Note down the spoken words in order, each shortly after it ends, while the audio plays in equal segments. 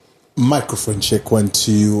Microphone check 1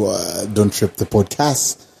 2. Don't trip the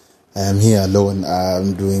podcast. I am here alone.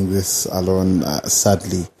 I'm doing this alone.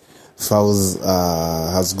 Sadly, Fowles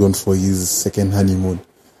has gone for his second honeymoon.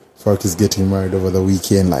 Fark is getting married over the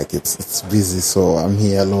weekend. Like it's busy, so I'm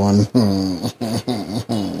here alone.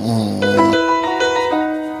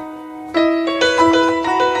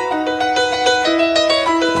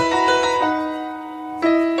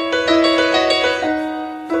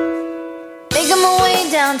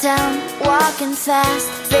 Downtown, walking fast,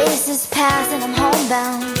 faces pass and I'm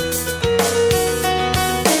homebound.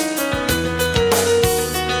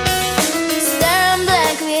 Staring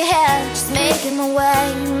blankly ahead, just making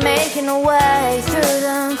a way through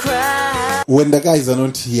the crowd. When the guys are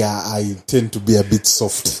not here, I tend to be a bit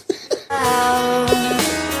soft.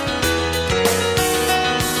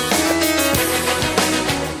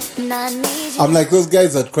 I'm like those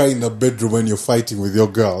guys that cry in the bedroom when you're fighting with your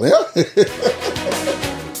girl, yeah?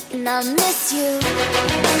 I miss you,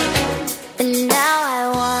 and now I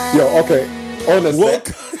want. Yo, okay. Honestly,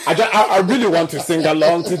 I really want to sing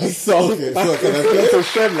along to this song. Okay, so can I play? It's so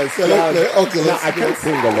shameless. Can I play? Okay, let's I can't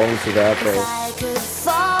sing along to that though. I could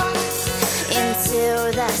fall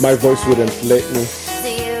into that. My voice wouldn't let me. Do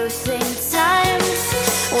you think time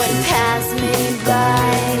would pass me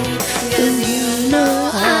by? 'Cause you know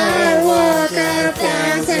I walk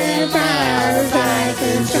 1,000 miles. I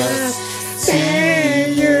can just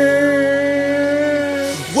see you.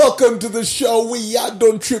 Welcome to the show. We are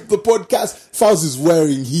Don't Trip the podcast. Fowles is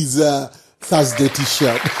wearing his Thursday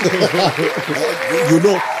t-shirt. You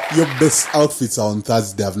know, your best outfits are on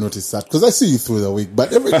Thursday. I've noticed that because I see you through the week.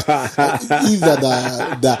 But every either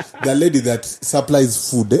the lady that supplies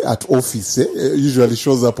food at office usually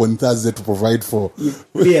shows up on Thursday to provide for. You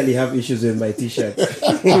clearly have issues with my t-shirt.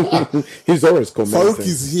 He's always commenting. Farouk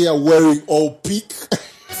is here wearing all pink.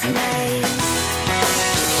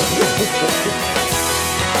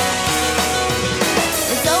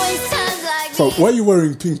 So why are you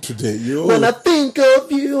wearing pink today? When I think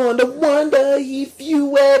of you, I wonder if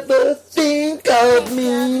you ever think of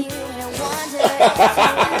me.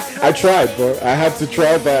 I tried, but I had to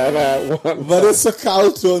try that. Vanessa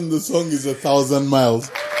Carlton, the song is 1,000 miles.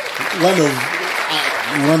 One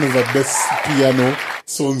of the best piano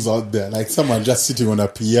songs out there. Like someone just sitting on a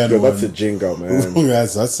piano. Yo, that's a jingle, man.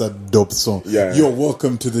 Yes, that's a dope song. Yeah. You're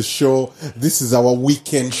welcome to the show. This is our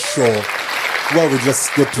weekend show. Well, we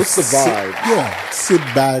just get to sit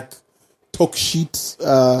back, talk shit.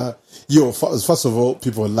 First of all,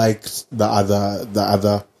 people liked the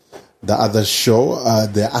other show.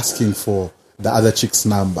 They're asking for the other chick's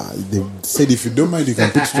number. They said, if you don't mind, you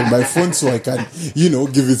can put it on my phone so I can,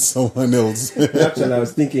 give it someone else. Actually, I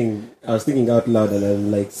was thinking out loud, and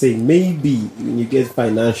I'm like saying maybe when you get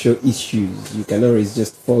financial issues, you can always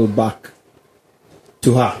just fall back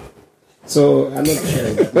to her. So I'm not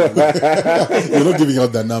sharing that. You're not giving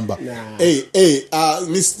out that number. Nah. Hey,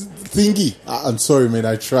 Miss Thingy. I'm sorry, man.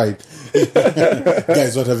 I tried.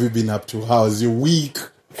 Guys, what have you been up to? How's your week?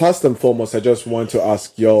 First and foremost, I just want to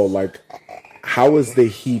ask y'all, like, how has the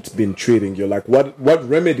heat been treating you? Like, what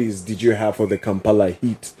remedies did you have for the Kampala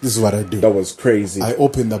heat? This is what I do. That was crazy. I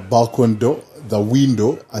open the balcony door, the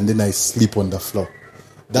window, and then I sleep on the floor.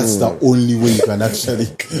 That's the only way you can actually...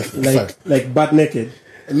 like butt naked.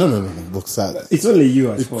 No, boxer. It's only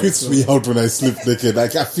you. It creeps me out when I sleep naked.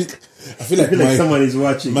 Like I feel like someone is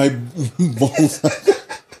watching. My balls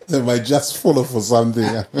they might just follow for something.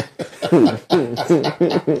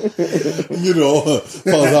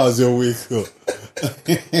 How's your week?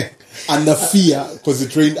 And the fear, because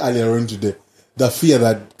it rained earlier on today, the fear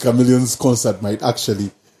that Chameleon's concert might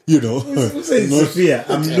actually, Who says it's a fear?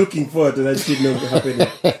 I'm looking forward to that shit not happening.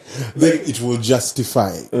 Then it will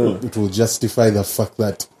justify. It will justify the fact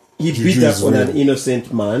that he beat up on an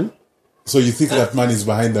innocent man. So you think that man is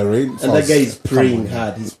behind the rain? And that guy is praying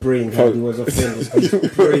hard. He's praying hard. He was offended. He's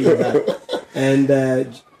praying hard. And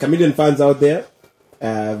Chameleon fans out there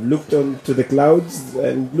looked onto the clouds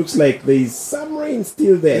and looks like there is some rain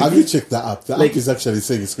still there. Have you checked the app? The app is actually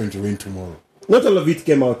saying it's going to rain tomorrow. Not all of it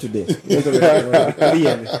came out today.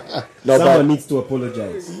 Clearly. Someone needs to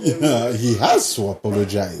apologize. Yeah, he has to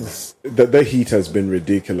apologize. The heat has been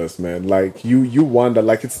ridiculous, man. Like you wonder,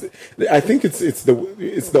 like I think it's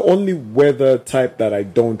the only weather type that I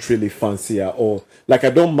don't really fancy at all. Like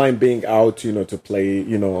I don't mind being out, to play,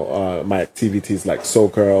 my activities like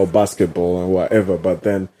soccer or basketball and whatever. But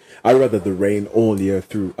then I'd rather the rain all year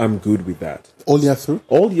through. I'm good with that. All year through?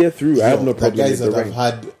 All year through. I have no problem with the rain. The guys that have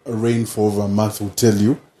had rain for over a month will tell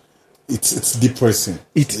you it's depressing.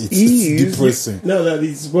 It's depressing. No,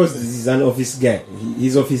 suppose this is an office guy.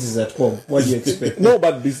 His office is at home. What do you expect? No,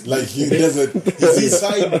 but this Like he doesn't. He's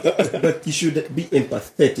inside. But you should be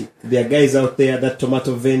empathetic. There are guys out there, that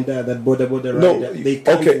tomato vendor, that border rider, No, they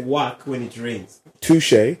can't okay. work when it rains.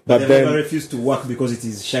 touche, But but they then never refuse to work because it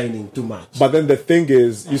is shining too much. But then the thing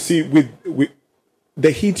is, you see, with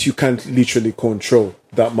the heat, you can't literally control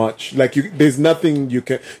that much. Like there's nothing you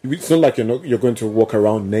can. It's not like you're going to walk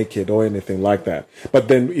around naked or anything like that. But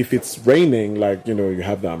then if it's raining, like you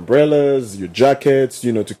have the umbrellas, your jackets,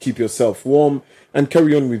 to keep yourself warm and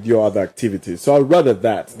carry on with your other activities. So I'd rather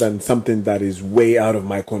that than something that is way out of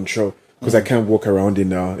my control because I can't walk around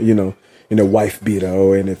in a wife beater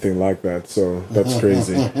or anything like that. So that's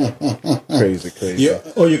crazy. crazy. Yeah.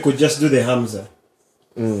 Or you could just do the Hamza.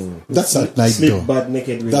 That's at night, Sleep though. butt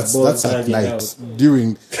naked with That's balls at hanging night. out.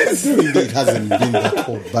 During the day, it hasn't been that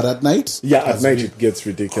cold, but at night, Yeah, it at has night been it gets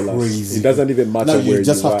ridiculous. crazy. It doesn't even matter Now where you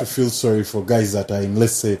just you have are. to feel sorry for guys that are in,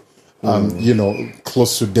 let's say,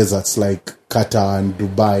 close to deserts like Qatar and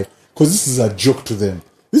Dubai, because this is a joke to them.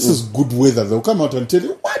 This is good weather. They'll come out and tell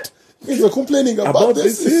you, what? You guys are complaining about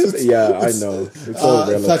this? Yeah, I know. It's all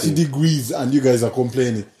relative. 30 degrees and you guys are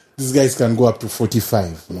complaining. These guys can go up to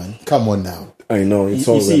 45, man. Come on now. I know, it's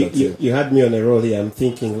You all see, relative. you had me on a roll here. I'm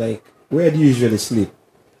thinking, like, where do you usually sleep?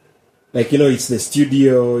 Like, it's the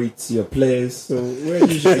studio, it's your place. So where do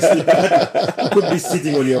you usually sleep? You could be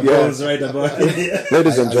sitting on your balls right about here.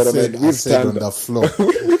 Ladies and I gentlemen, said we've on turned the floor.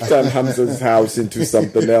 we've turned Hamza's house into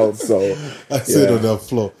something else. So I said yeah. on the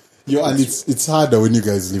floor. And it's harder when you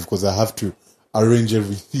guys leave because I have to arrange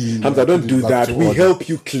everything. Hamza, don't do Back that. to We order. help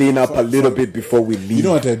you clean up a little bit before we leave. You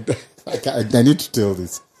know what? I need to tell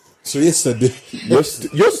this. So yesterday, You're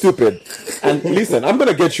stupid. And listen, I'm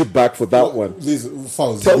gonna get you back for that one. these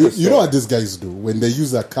fouls, Tell the you story. know what these guys do? When they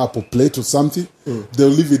use a cup or plate or something, they'll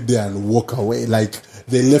leave it there and walk away. Like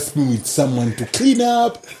they left me with someone to clean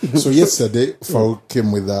up. So yesterday, Farouk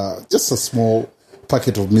came with just a small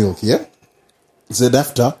packet of milk, yeah? He said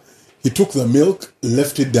after, he took the milk,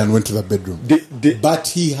 left it there and went to the bedroom. But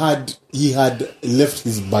he had left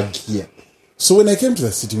his bag here. So when I came to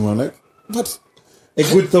the sitting room, I'm like, but A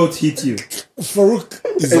good thought hit you. Farouk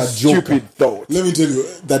is A a joker. stupid thought. Let me tell you,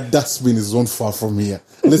 that dustbin is not far from here.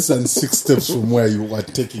 Less than 6 steps from where you are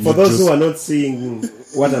taking For your those juice. who are not seeing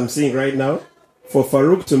what I'm seeing right now, for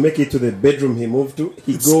Farouk to make it to the bedroom he moved to,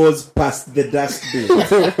 he goes past the dustbin.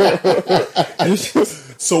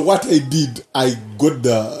 So what I did, I got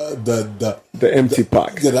the empty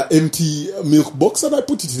pack. the empty milk box and I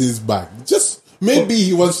put it in his bag. Just maybe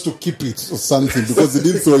he wants to keep it or something because he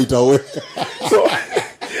didn't throw it away. So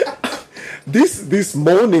this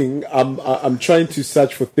morning, I'm trying to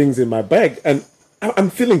search for things in my bag, and I'm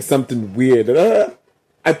feeling something weird.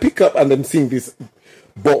 I pick up and I'm seeing this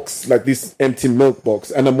box, like this empty milk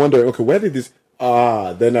box, and I'm wondering, okay, where did this?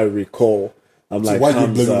 Then I recall. I'm like, Why you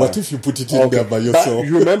Hamza. blame? What if you put it in there by But yourself?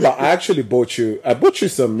 you remember, I actually bought you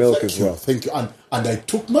some milk Thank as you, well. thank you. And I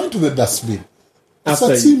took mine to the dustbin. It's After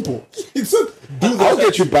that you- simple. It's not do that. I'll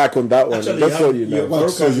get you back on that one. Actually, That's all you know. What, Farouk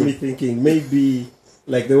so has you- me thinking maybe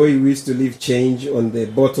like the way you used to leave change on the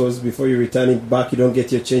bottles before you return it back, you don't get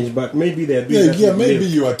your change back. Maybe they're doing that. Yeah, with maybe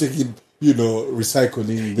milk. you are taking,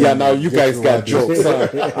 recycling. Yeah, then now you guys got rewarded. jokes.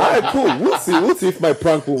 Huh? All right, cool. We'll see if my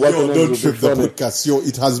prank will work. Yo, on it. don't Will trip be the funny. podcast. Yo,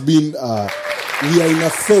 it has been, we are in a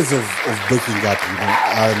phase of breaking up,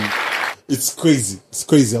 and it's crazy. It's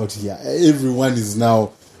crazy out here. Everyone is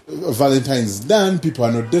now, Valentine's done, people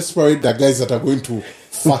are not desperate. The guys that are going to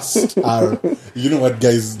fast are, you know what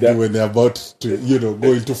guys do when they're about to,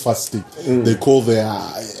 go into fasting? They call their,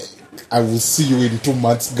 I will see you in 2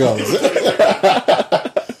 months, girls.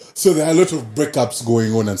 So there are a lot of breakups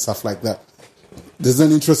going on and stuff like that. There's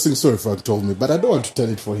an interesting story Frank told me, but I don't want to tell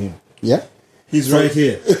it for him. Yeah? He's right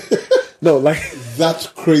here. No, like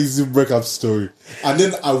That crazy breakup story. And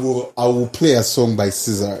then I will play a song by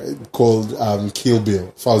Caesar called Kill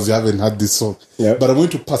Bill. Fawzi, you haven't heard this song. Yeah. But I'm going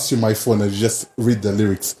to pass you my phone and just read the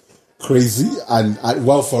lyrics. Crazy. And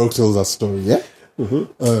while Farouk tells a story, yeah?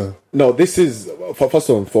 no. This is first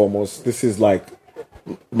and foremost. This is like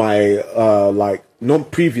my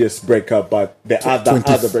not previous breakup, but the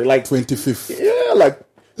other break, like 25th. yeah, like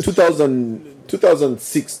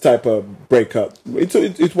 2006 type of breakup.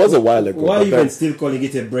 It was a while ago. Why but even then still calling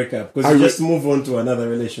it a breakup? Because you just move on to another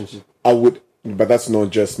relationship. I would, but that's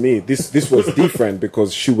not just me. This was different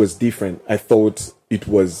because she was different. I thought it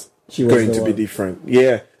was She was going the to be one. different.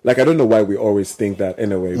 Yeah, like I don't know why we always think that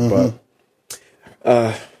anyway,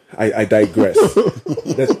 but I digress.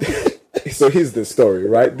 So here's the story,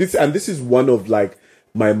 right? This is one of like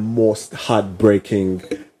my most heartbreaking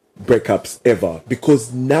breakups ever,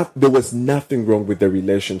 because there was nothing wrong with the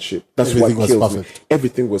relationship. That's Everything what was killed me. perfect.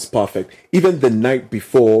 Everything was perfect. Even the night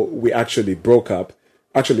before we actually broke up,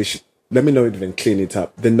 let me not even clean it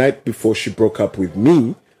up. The night before she broke up with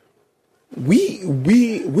me,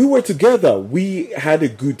 we were together. We had a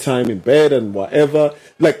good time in bed and whatever.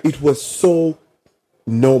 Like, it was so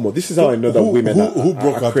normal. This is how I know that women who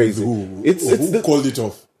broke are up crazy. with who? Who called it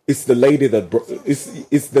off? It's the lady that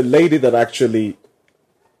it's the lady that actually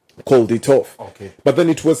called it off. Okay. But then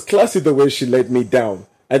it was classy the way she let me down.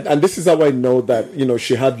 And this is how I know that,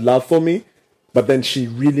 she had love for me, but then she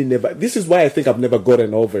really never. This is why I think I've never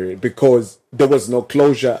gotten over it, because there was no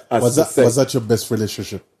closure. Was that your best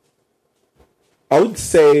relationship? I would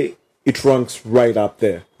say it ranks right up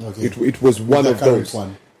there. Okay. It was one The of current those.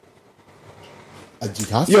 one. You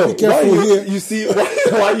have to Yo, be careful why here. you see?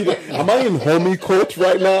 Why you? Am I in homie court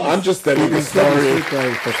right now? I'm just telling the story.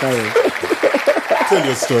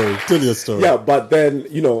 Tell your story. Yeah, but then,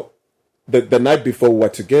 the night before we were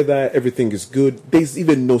together, everything is good. There's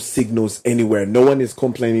even no signals anywhere. No one is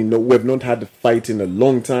complaining. No, we've not had a fight in a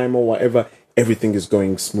long time or whatever. Everything is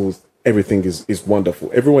going smooth. Everything is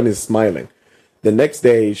wonderful. Everyone is smiling. The next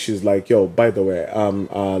day, she's like, yo, by the way,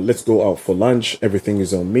 let's go out for lunch. Everything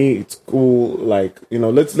is on me. It's cool. Like,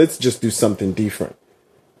 let's just do something different.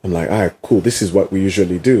 I'm like, all right, cool. This is what we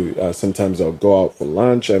usually do. Sometimes I'll go out for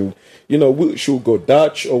lunch and, she'll go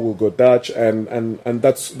Dutch or we'll go Dutch and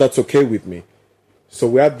that's okay with me. So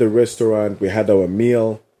we're at the restaurant. We had our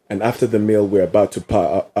meal. And after the meal, we're about to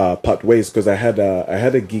part ways because I had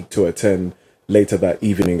a gig to attend later that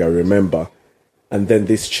evening, I remember. And then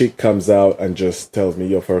this chick comes out and just tells me,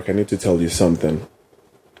 yo, Farouk, I need to tell you something.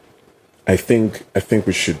 I think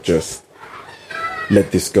we should just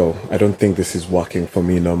let this go. I don't think this is working for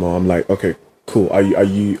me no more. I'm like, okay, cool. Are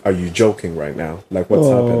you joking right now? Like, what's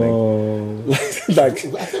happening?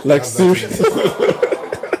 like seriously.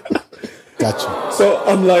 Gotcha. So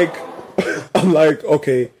I'm like,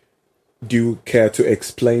 okay, do you care to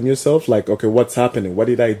explain yourself? Like, okay, what's happening? What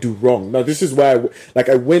did I do wrong? Now, this is why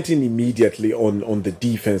I went in immediately on the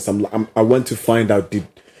defense. I want to find out, did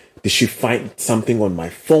she find something on my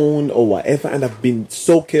phone or whatever? And I've been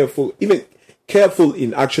so careful, even careful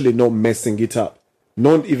in actually not messing it up.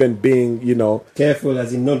 Not even being, Careful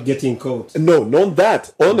as in not getting caught. No, not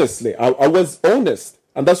that. Honestly, I was honest.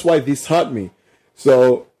 And that's why this hurt me.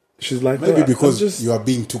 So she's like, Maybe no, because you are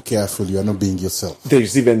being too careful, you are not being yourself.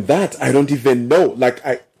 There's even that. I don't even know.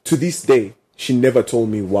 To this day, she never told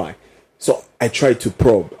me why. So I tried to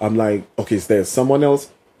probe. I'm like, okay, is there someone else?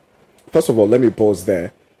 First of all, let me pause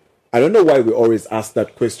there. I don't know why we always ask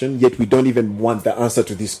that question, yet we don't even want the answer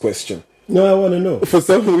to this question. No, I want to know. For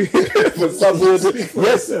some reason,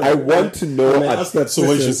 yes, I want to know. So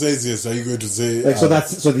when she says yes, are you going to say like, so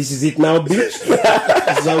this is it now, bitch?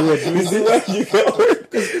 This is how we're doing it.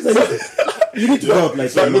 You need to go out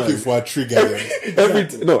like I'm looking for a trigger.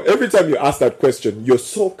 Every time you ask that question, you're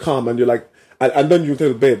so calm and you're like, and then you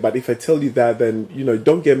tell bed. But if I tell you that, then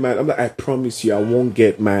don't get mad. I'm like, I promise you, I won't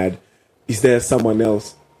get mad. Is there someone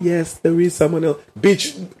else? Yes, there is someone else.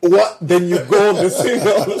 Bitch, what? Then you go on the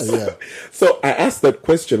singles. Yeah. So I asked that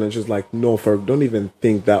question and she's like, no, Ferg, don't even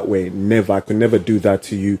think that way. Never. I could never do that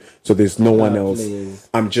to you. So there's no one else. Please.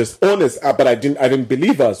 I'm just honest. But I didn't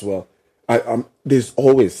believe her as well. There's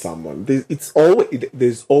always someone.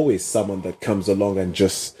 There's always someone that comes along and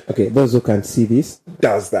just Okay, those who can see this,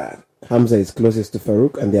 does that. Hamza is closest to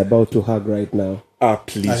Farouk and they're about to hug right now.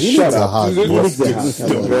 Please He shut needs a up. hug. You What's need this? a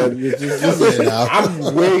hug, man.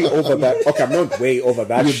 I'm way over that. Okay, I'm not way over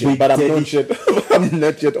that shit, but I'm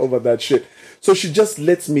not yet over that shit. So she just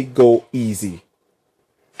lets me go easy.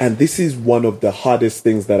 And this is one of the hardest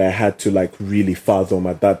things that I had to really fathom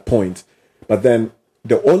at that point. But then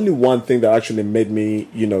the only one thing that actually made me,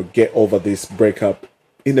 get over this breakup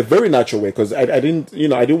in a very natural way, because I didn't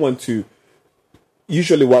want to.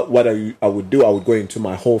 Usually what I would do, I would go into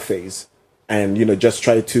my whole phase and, just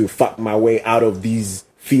try to fuck my way out of these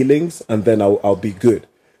feelings and then I'll be good.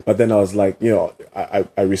 But then I was like, I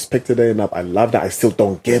respected her enough. I loved her. I still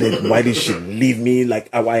don't get it. Why did she leave me?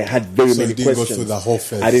 I had very many you didn't questions. go through the whole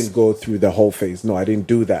phase. I didn't go through the whole phase. No, I didn't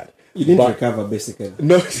do that. You didn't recover, basically.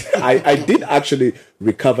 No, I did actually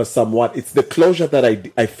recover somewhat. It's the closure that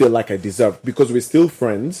I feel like I deserve because we're still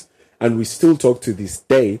friends and we still talk to this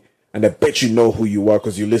day. And I bet you know who you are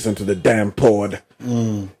because you listen to the damn pod.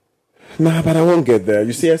 Nah, but I won't get there.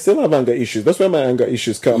 You see, I still have anger issues. That's where my anger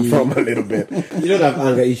issues come from a little bit. You don't have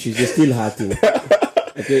anger issues. You're still hurting.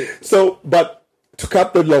 Okay. So, but to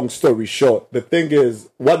cut the long story short, the thing is,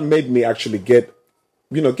 what made me actually get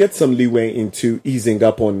some leeway into easing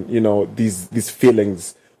up on, these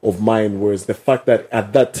feelings of mine was the fact that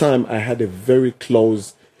at that time I had a very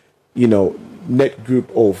close, net group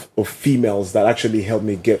of females that actually helped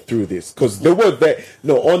me get through this, because they were there.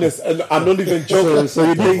 No, honest, and I'm not even joking. So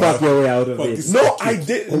you didn't back your way out of it. No, I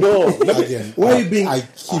did. No, Again, Why are you being I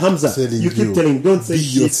keep Hamza? telling You keep telling, don't say be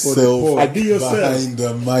shit for the yourself. poor. Be yourself. Behind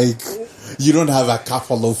the mic. You don't have a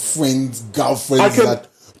couple of friends, girlfriends can- that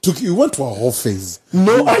took you. Went to a whole phase.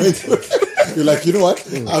 No, I You're like, you know what?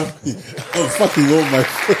 I'm fucking all my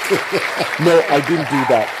friends. no, I didn't do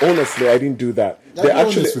that. Honestly, I didn't do that. Be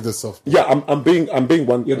honest with yourself. Yeah, I'm being You're being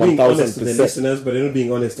honest to the 1,000%. listeners, but you're not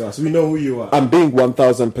being honest to us. We know who you are. I'm being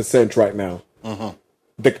 1,000% right now.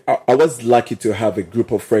 I was lucky to have a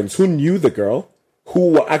group of friends who knew the girl, who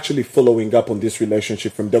were actually following up on this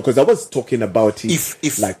relationship from there, because I was talking about it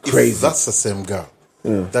like crazy. If that's the same girl,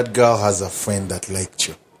 that girl has a friend that liked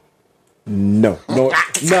you. No,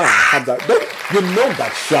 Hamza, you're not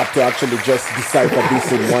that sharp to actually just decipher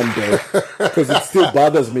this in one day, because it still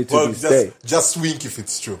bothers me to this day. Just wink if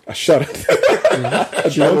it's true. Shut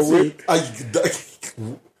up. She won't see it.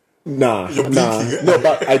 Nah. You're blinking. No,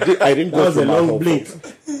 but I didn't That go was through a my long whole blink.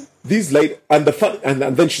 These late and the fun, and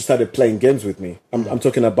then she started playing games with me. I'm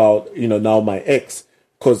talking about now my ex,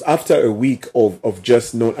 because after a week of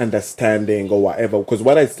just not understanding or whatever, because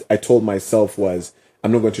what I told myself was,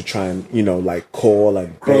 I'm not going to try and like call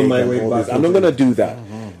and Crawl beg my and way all back this. I'm not into going to do that,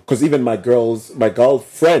 because even my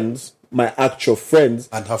girlfriends, my actual friends,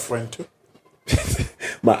 And her friend too.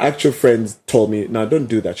 my actual friends told me, "No, don't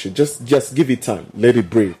do that shit. Just give it time. Let it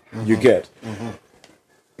breathe. You get."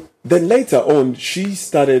 Then later on, she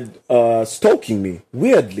started stalking me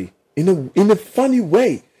weirdly in a funny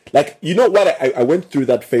way. Like, you know what? I went through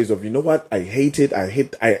that phase of, you know what? I hate it.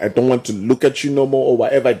 I don't want to look at you no more or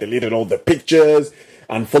whatever. I deleted all the pictures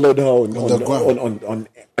and followed her on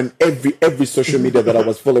every social media that I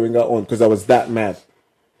was following her on, because I was that mad.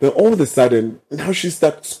 Then all of a sudden, now she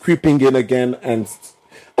starts creeping in again, and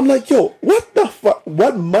I'm like, yo, what the fuck?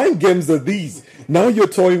 What mind games are these? Now you're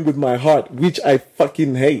toying with my heart, which I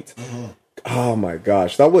fucking hate. Oh my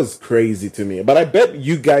gosh, that was crazy to me. But I bet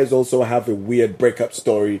you guys also have a weird breakup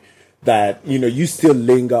story that you still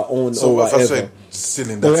linger on So or if I whatever. said still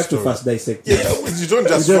in We that have to story. fast dissect. Yeah, you don't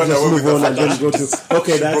just We run just away with move the on and then fact go that to.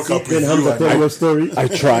 Okay, she that's broke up it. Then with Hamza, you tell and your story. I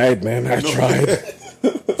tried, man. I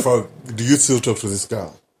tried. do you still talk to this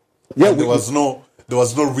girl? Yeah, And there was no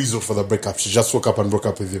reason for the breakup. She just woke up and broke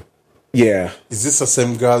up with you. yeah. Is this the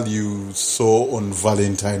same girl you saw on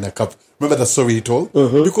Valentine a couple? Remember the story he told?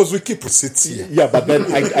 Because we keep receipts here. Yeah, but then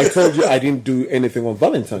I told you I didn't do anything on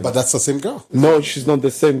Valentine's. But that's the same girl. no, she's not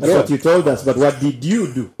the same That's girl. what you told us, but what did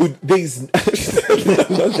you do? There's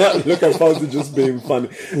look at Fauzi just being funny.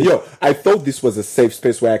 Yo, I thought this was a safe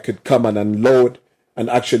space where I could come and unload and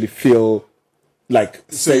actually feel like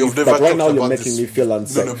So safe. you've never But right talked now you're about making this. me feel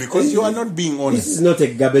unsafe. No, because you are not being This is honest. not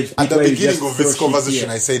a garbage pit At the where you beginning just of this throw shit conversation,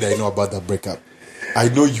 here. I said I know about the breakup. I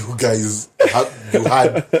know you guys had,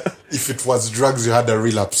 if it was drugs, you had a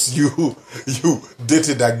relapse. You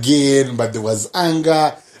dated again, but there was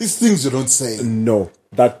anger. These things you don't say. No,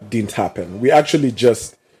 that didn't happen. We actually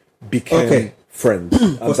just became Okay. friends.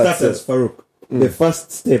 And For that's starters, it. Farouk, the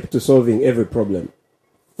first step to solving every problem,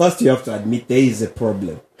 first you have to admit there is a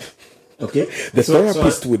problem. Okay? The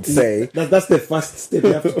therapist would say- that's the first step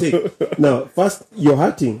you have to take. Now, first, you're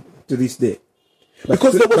hurting to this day. But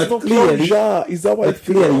Because there was but no clearly, closure. Is that what I but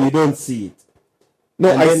clearly feel? you don't see it. No,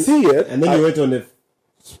 And I then- see it. And then you went on a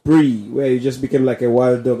spree where you just became like a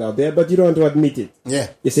wild dog out there, but you don't want to admit it. Yeah.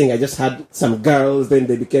 You're saying I just had some girls, then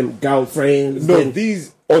they became girlfriends. No, then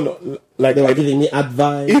these. Oh no, like they were giving me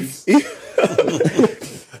advice.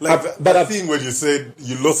 Like but the I've- thing when you said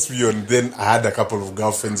you lost me and then I had a couple of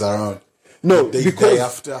girlfriends around. No, The because day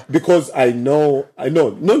after. because I know,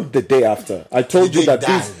 not the day after. I told The you day that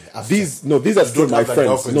die after. these are still don't my have the friends.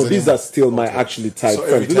 girlfriends No, these anymore. are still my Okay. actually tight So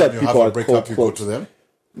friends. every These time are you people have I a breakup, you go call. to them.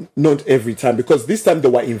 Not every time, because this time they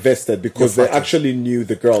were invested, because You're they fucking- actually knew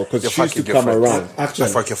the girl, because You're she used to fucking your come friend. around. Actually,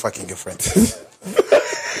 You're fucking your friend.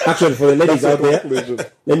 Actually, for the ladies out there, conclusion.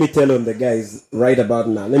 let me tell on the guys right about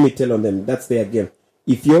now. Let me tell on them. That's their game.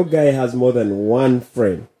 If your guy has more than one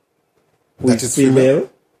friend who That is is female. female,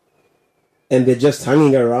 and they're just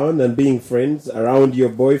hanging around and being friends around your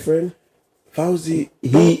boyfriend, Fauzi,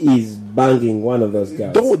 he is banging one of those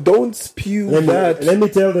guys. don't spew that. Let me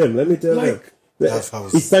tell them. Like, That's how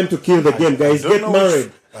It's time to kill the game, guys. Get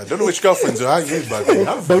married. I don't know which girlfriends you have, but we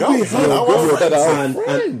have But we girlfriends. have Our girls that friends. are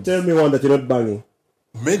And tell me one that you're not banging.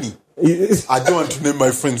 Many. You're I don't want to name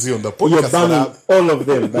my friends here on the podcast. but banging all of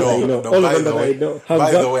them that I know. no, All by of them the that I way, know.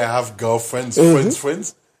 by the way, I have girlfriends,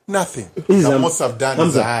 friends. Nothing. Is, The most I've done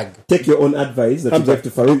is Hamza, a hug. take your own advice that Hamza, you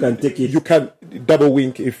give to Farouk and take it. You can double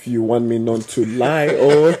wink if you want me not to lie,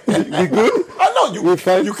 or we good? I know you. We're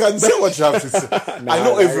fine. You can say what you have to say. I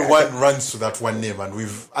know everyone runs to that one name, and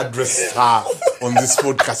we've addressed her on this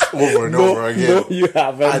podcast over and over again. No, you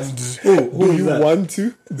haven't. And Who Do is you that? want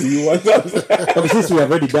to? Do you want to? But since we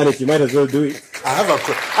have already done it, you might as well do it. I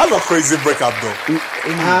have a crazy breakup though.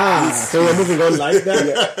 So we're moving on like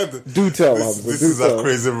that. Do tell, Hamza. This do is tell. a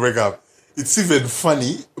crazy breakup. It's even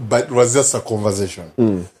funny, but it was just a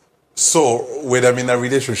conversation. So when I'm in a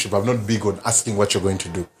relationship, I'm not big on asking what you're going to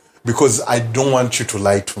do because I don't want you to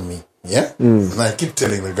lie to me. Yeah? And I keep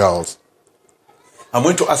telling the girls, I'm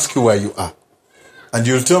going to ask you where you are. And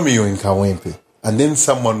you'll tell me you're in Kawempe. And then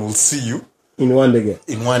someone will see you In one day.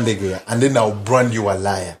 in Wandegea, and then I'll brand you a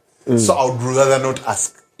liar. So I would rather not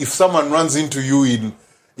ask. If someone runs into you in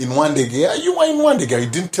Wandegea, you are in Wandegea. You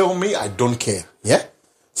didn't tell me, I don't care. Yeah?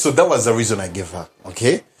 So that was the reason I gave her.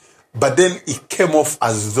 Okay? But then it came off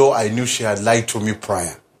as though I knew she had lied to me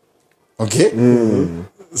prior. Okay?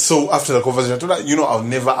 So after the conversation, I told her, I'll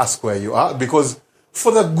never ask where you are because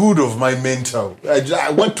for the good of my mental,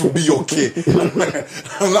 I want to be okay.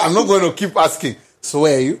 I'm not going to keep asking. So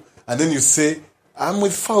where are you? And then you say, I'm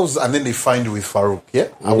with Fowls, and then they find you with Farouk. Yeah,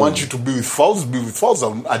 I want you to be with Fowls. Be with Fowls.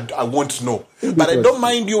 I want to know, but I don't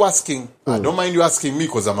mind you asking. I don't mind you asking me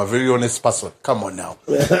because I'm a very honest person. Come on now.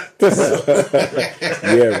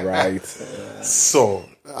 Yeah, right. So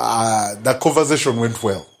the conversation went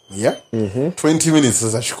well. Yeah, 20 minutes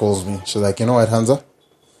later she calls me. She's like, you know what, Hamza?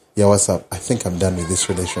 Yeah, what's up? I think I'm done with this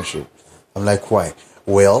relationship. I'm like, why?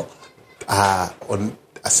 Well, on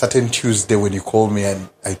a certain Tuesday when you called me and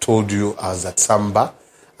I told you I was at Samba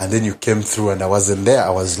and then you came through and I wasn't there, I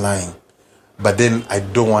was lying. But then I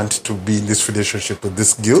don't want to be in this relationship with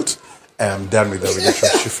this guilt and I'm done with the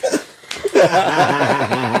relationship.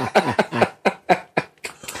 I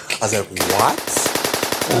was like,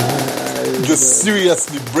 what? You're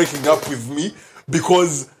seriously breaking up with me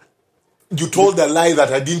because you told a lie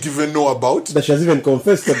that I didn't even know about? That she has even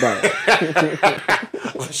confessed about.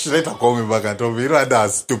 She later called me back and told me, that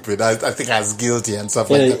was stupid. I think I was guilty and stuff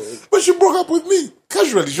like that. But she broke up with me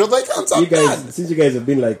casually. She was like, I'm You guys, done. since you guys have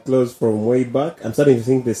been like close from way back, I'm starting to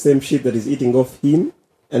think the same shit that is eating off him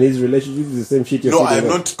and his relationship is the same shit you're No, feeding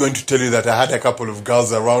I'm off. not going to tell you that I had a couple of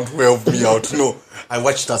girls around who helped me out. No, I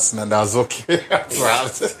watched us and I was okay.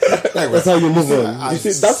 That's how you move on. You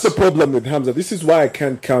see, that's the problem with Hamza. This is why I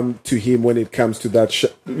can't come to him when it comes to that,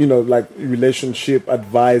 like relationship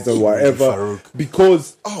advice or whatever. Farouk.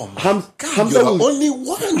 Because Oh my Hamza God, you're the will, only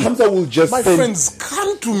one. Hamza will just My send, friends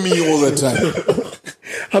come to me all the time.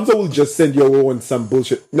 Hamza will just send you on some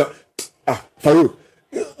bullshit. No, Farouk,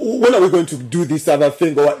 when are we going to do this other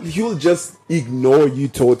thing? Or he'll just ignore you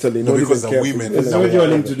totally. No, not because even the care women- for you. So what do you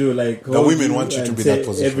want him to do? Like hold women want you to and be that say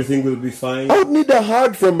position. everything will be fine. I would need a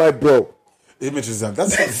hard from my bro. Images them.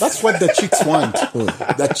 That's what the chicks want.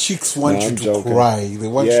 The chicks want No, you I'm to joking. cry. They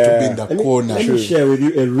want you to be in the Let me, corner. let me share with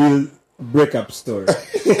you a real breakup story.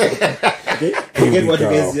 Okay? Forget what you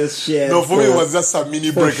guys just shared. No, for me it was just a mini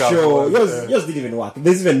For breakup. sure. Yours didn't even work.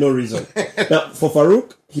 There's even no reason. Now, for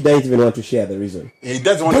Farouk, he doesn't even want to share the reason. He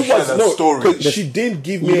doesn't want to share that story. Because she didn't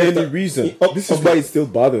give me any reason. This is why it still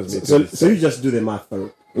bothers me. So you just do the math,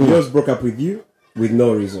 Farouk. Yours broke up with you with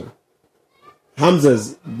no reason.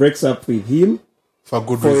 Hamza's breaks up with him For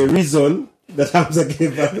good for a reason. reason that Hamza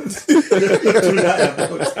gave out.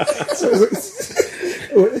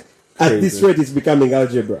 So, at this rate, it's becoming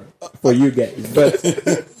algebra for you guys. But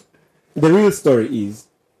the real story is,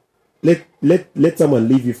 let someone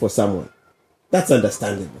leave you for someone. That's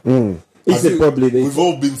understandable. It's probably We've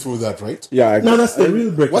all been through that, right? Yeah, no, that's the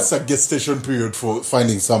real breakup. What's a gestation period for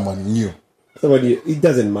finding someone new? Somebody, it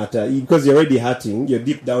doesn't matter because you're already hurting. You're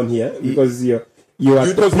deep down here because you are.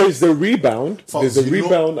 because there's the rebound. There's a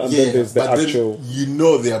rebound, and then there's the but then actual.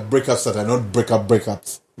 there are breakups that are not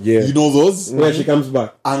breakups. Yeah. You know those? where she comes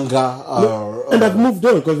back. Anger. And I've moved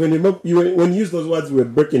on because when you use those words, we're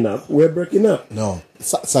breaking up. No.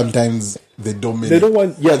 Sometimes they don't mean They it. don't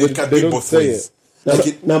want- yeah, And they- it can they be don't both say ways. it. Now, Like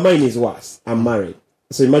it, now mine is worse. I'm married.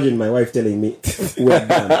 So imagine my wife telling me, we're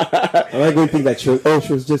done. Am I going to think that she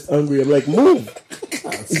was just angry? I'm like, move.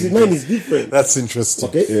 Mine is different. that's interesting.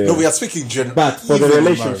 Okay. Yeah. No, we are speaking generally. But for the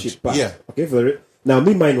relationship part. Yeah. Okay. Now,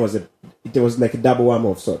 mine was it was like a double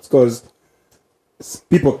whammy of sorts because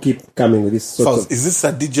people keep coming with this sort Fauzi, of. is this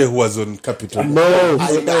a DJ who was on Capitol? No,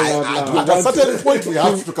 At a certain point, we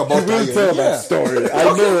have to talk about you will that. tell Yeah. that story. I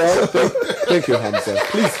know, right? Thank you, Hamza.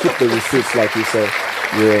 Please keep the receipts like you said.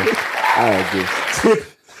 Yeah, I agree.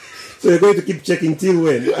 So you're going to keep checking till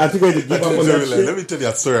when? Are you going to give up on that Let shit? me tell you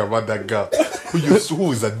a story about that girl.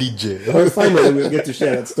 Who is a DJ? Finally, we'll get to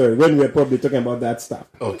share that story when we're probably talking about that stuff.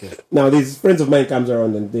 Okay. Now, these friends of mine comes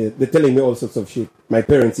around and they're telling me all sorts of shit, my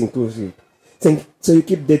parents inclusive. Saying, so you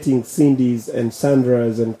keep dating Cindy's and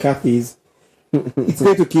Sandra's and Kathy's. It's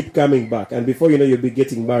going to keep coming back. And before you know, you'll be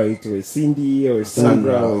getting married to a Cindy or a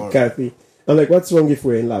Sandra or a Kathy. I'm like, what's wrong if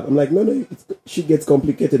we're in love? I'm like, no, shit gets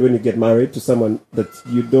complicated when you get married to someone that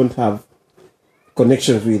you don't have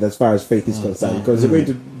connections with as far as faith is concerned. Because you're going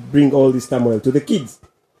to bring all this turmoil to the kids.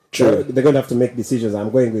 Sure. They're going to have to make decisions.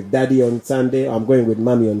 I'm going with daddy on Sunday, or I'm going with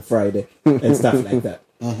mommy on Friday, and stuff like that.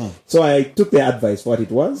 So I took their advice for what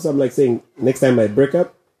it was. I'm like saying, next time I break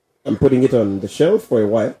up, I'm putting it on the shelf for a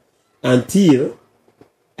while until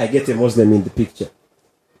I get a Muslim in the picture.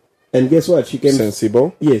 And guess what? She came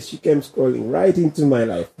sensible. Yes, she came scrolling right into my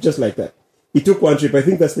life, just like that. He took one trip. I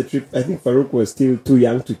think that's the trip. I think Farouk was still too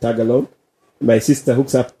young to tag along. My sister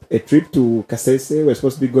hooks up a trip to Kasese. We're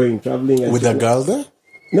supposed to be going traveling. With a girl there?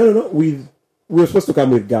 No. We were supposed to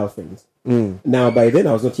come with girlfriends. Now, by then,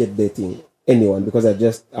 I was not yet dating anyone because I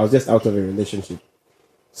was just out of a relationship.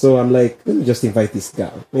 So I'm like, let me just invite this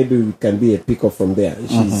girl. Maybe we can be a pick-up from there.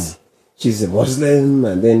 She's a Muslim,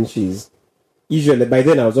 and then she's usually, by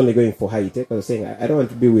then I was only going for high tech. I was saying, I don't want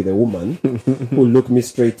to be with a woman who look me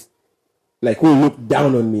straight, like who look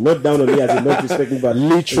down on me. Not down on me as in not respect me, but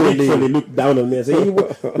literally look down on me and say,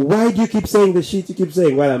 why do you keep saying the shit you keep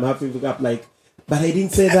saying while I'm having to look up like, but I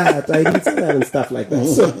didn't say that, and stuff like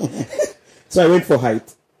that. So I went for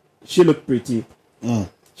height. She looked pretty.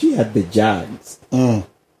 She had the jags.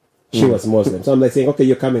 She was Muslim. So I'm like saying, okay,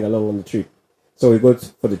 you're coming along on the trip. So we go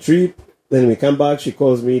for the trip. Then we come back. She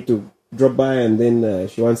calls me to drop by, and then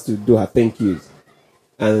she wants to do her thank yous.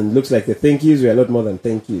 And looks like the thank yous were a lot more than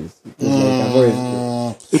thank yous.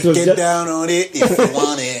 It was Get down on it if you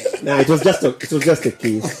want it. Nah, it was just a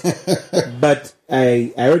kiss. But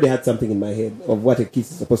I already had something in my head of what a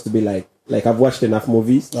kiss is supposed to be like. Like, I've watched enough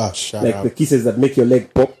movies. Oh, shut like up. the kisses that make your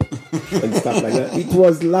leg pop and stuff like that. It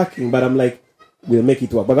was lacking, but I'm like, we'll make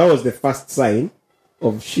it work. But that was the first sign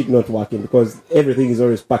of shit not working, because everything is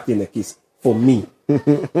always packed in a kiss for me.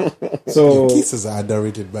 So kisses are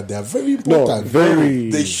underrated, but they are very important.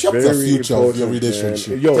 They shape the future of your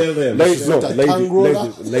relationship. Yo, tell them. ladies, no,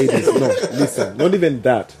 no, listen. Not even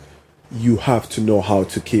that. You have to know how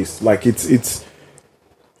to kiss. Like it's.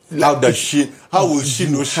 How will she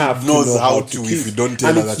know she knows how to if you don't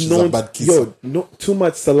tell her that she's a bad kisser? Yo, no, too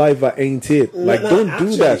much saliva ain't it. Like, don't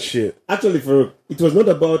do that shit. Actually, for it was not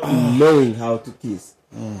about knowing how to kiss.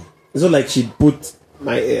 It's not like she put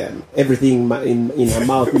my everything in her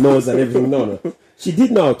mouth, nose, and everything. No. She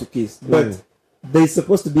did know how to kiss, but there's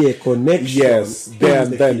supposed to be a connection. Yes,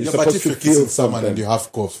 then you're But supposed if to you're feel kissing someone something. and you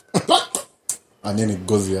have cough, and then it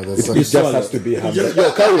goes the other It side. just has to be happening.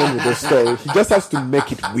 Yo, carry on with the story. He just has to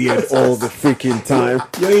make it weird all the freaking time.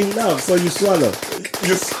 You're in love, so you swallow.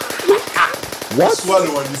 What?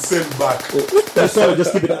 Swallow and you send back. You swallow,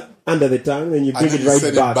 just keep it under the tongue, and you bring And then it you right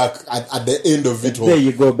send back. it back at the end of it all. There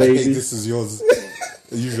you go, Like, baby. hey, this is yours.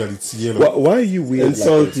 Usually it's yellow. Why are you weird And like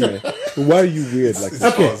salty. this? Why are you weird like this?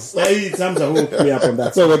 Okay, Samsa hooked me up on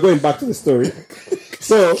that. So we're going back to the story.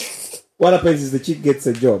 So what happens is the chick gets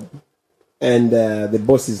a job, and the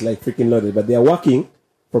boss is like freaking loaded, but they are working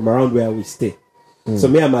from around where we stay. So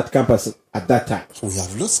me, I'm at campus at that time. We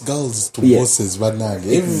have lost girls to Yes. bosses, but now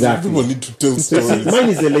Exactly. people need to tell stories. Mine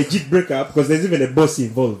is a legit breakup because there's even a boss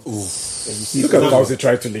involved. And you see, Look at now- how he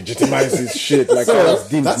tried to legitimize his shit. Like, ours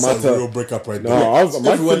didn't That's a matter. real breakup right No, there.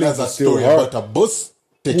 my Everyone feelings has a are still story hurt. about a boss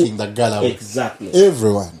taking the girl away. Exactly.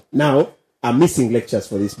 Everyone. Now I'm missing lectures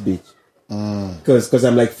for this bitch because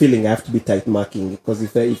I'm like feeling I have to be tight marking, because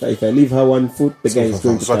if I leave her one foot, the guy is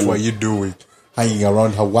going to So what come were in. you doing? Hanging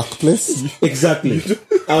around her workplace? Exactly.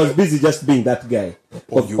 I was busy just being that guy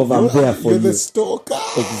of I'm there for you're you. the stalker.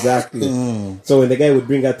 Exactly. So when the guy would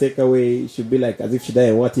bring her takeaway, she'd be like as if she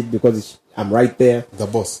didn't want it because I'm right there. The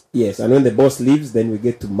boss. Yes, and when the boss leaves, then we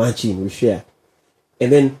get to munch in, we share.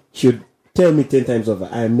 And then she would tell me 10 times over,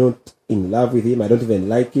 I am not in love with him, I don't even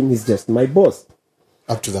like him, he's just my boss.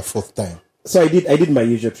 Up to the fourth time. So I did my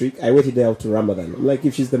usual trick. I waited out to Ramadan. I'm like,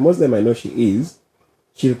 if she's the Muslim I know she is,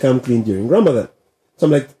 she'll come clean during Ramadan. So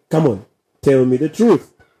I'm like, come on, tell me the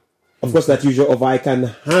truth. Of course, that usual of I can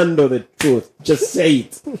handle the truth. Just say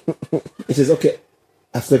it. He says, okay,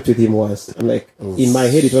 I've slept with him once. I'm like, in my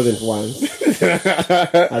head, it wasn't once.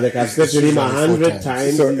 I was like, I've slept with him 100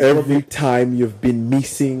 times. So He's every time you've been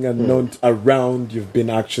missing and not around, you've been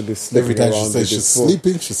actually sleeping Every time she around says with she's this fool.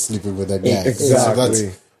 sleeping with a guy. Exactly. So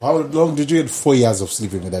that's How long did you get? 4 years of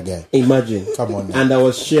sleeping with a guy? Imagine. Come on now. And I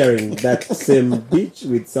was sharing that same beach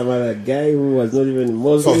with some other guy who was not even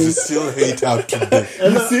Muslim. So you still hate her today.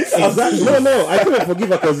 And no, I couldn't forgive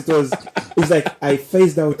her because it's like I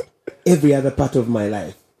phased out every other part of my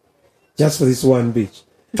life just for this one beach.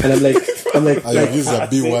 And I'm like, I use a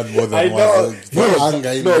B1 more I than know. one. Put anger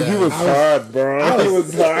in No, there. he was hard, bro. He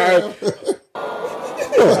was hard.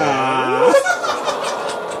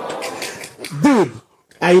 dude,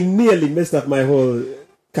 I nearly messed up my whole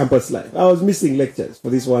campus life. I was missing lectures for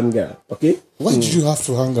this one girl. Okay, Why did you have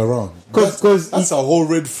to hang around? 'Cause that's a whole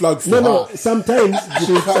red flag for no. her. Sometimes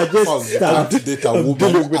she would suggest stuff. To date a woman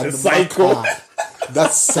dealing with and a psycho. mark her.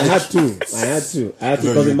 That's I had psycho. to No,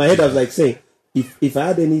 because you in my head I was like saying, if I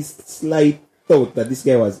had any slight thought that this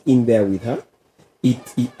guy was in there with her, I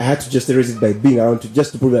had to just erase it by being around to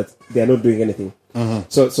prove that they are not doing anything.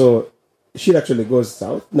 So shit actually goes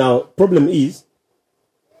south. Now problem is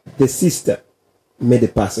the sister made a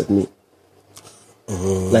pass at me.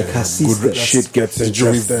 Like her sister. Shit gets Did you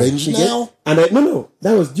interesting. revenge now? And no,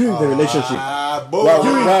 that was during the relationship. Boy.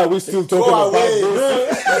 Wow, we still talking about this.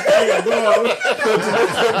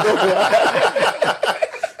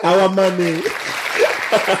 Our money.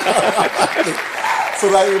 So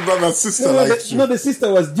like your brother sister like you. No, the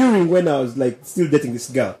sister was during when I was like still dating this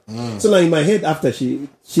girl. So now in my head, after she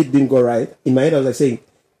didn't go right, in my head I was like saying,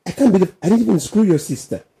 I can't believe I didn't even screw your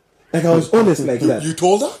sister. Like I was honest like that. You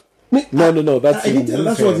told her? No, that's I didn't tell.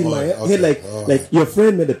 That's what was in my head. Like your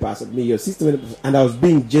friend made a pass at me, your sister made a pass, and I was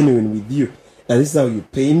being genuine with you. And this is how you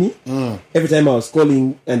pay me. Every time I was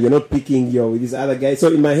calling and you're not picking, you're with this other guy. So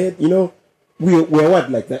in my head, we're what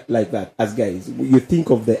like that as guys. You think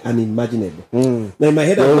of the unimaginable. Now in my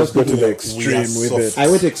head, I was go to thinking, the extreme with it. I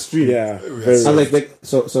went extreme. Yeah, I was like,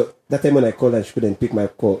 so that time when I called and she couldn't pick my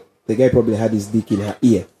call, the guy probably had his dick in her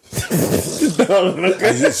ear.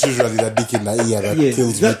 It's usually the dick in the ear that Yes,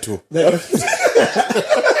 kills me too.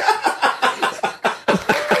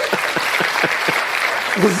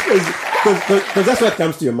 Because that's what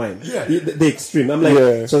comes to your mind. Yeah. The extreme. I'm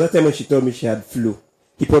like, so that time when she told me she had flu,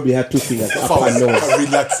 he probably had 2 fingers up her nose.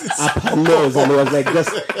 Relax. Up her nose, and it was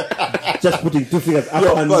like just putting 2 fingers up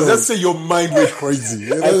her But nose. let's say your mind went crazy.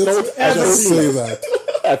 Just say that.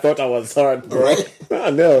 I thought I was hard, bro.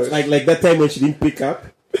 I know. Like that time when she didn't pick up,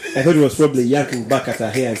 I thought he was probably yanking back at her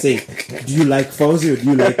hair and saying, "Do you like Fauzi or do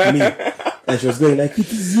you like me?" And she was going like, "It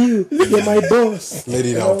is you. You're my boss." Let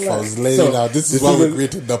it And out, all that. Faust. Let So, it out. This is why we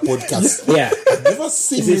created the podcast. Yeah. I've never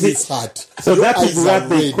seen See, this heart. So Your that is eyes what are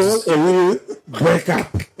they red. call a real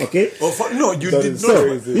breakup. Okay? No, you did is not.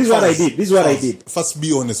 crazy. This is what I did. This is what I did. First,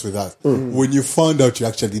 be honest with that. When you found out you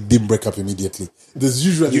actually didn't break up immediately, there's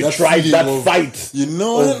usually You that tried feeling that of, fight. You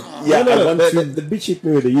know? Yeah, No. I want to. The bitch hit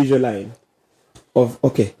me with the usual line of,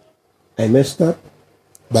 "Okay, I messed up.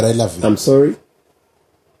 But I love you. I'm sorry.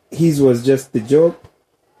 His was just the job.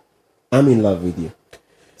 I'm in love with you.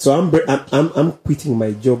 So I'm quitting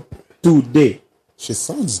my job today." She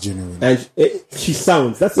sounds genuine. And she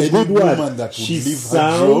sounds. That's a Any good word. woman that would She leave her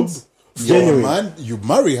sounds job, you're a genuine. man, you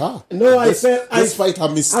marry her. No, I said, despite her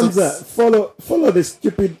mistakes. Hamza, follow the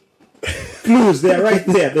stupid clues. They are right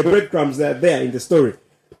there. The breadcrumbs, they are there in the story.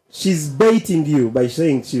 She's baiting you by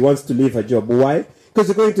saying she wants to leave her job. Why? Because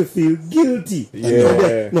you're going to feel guilty.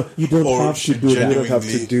 Yeah. No, you don't Or have she to do that. You don't have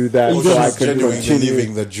to do that. Or So I she's can genuinely continue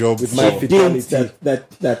leaving the job with for- my She didn't, fidelity.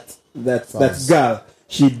 that girl,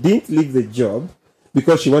 she didn't leave the job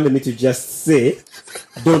because she wanted me to just say,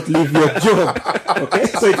 "Don't leave your job." Okay,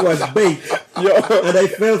 so it was bait, and I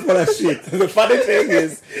fell for that shit. The funny thing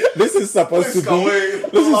is, this is supposed to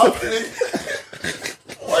be.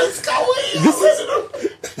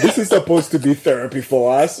 This is supposed to be therapy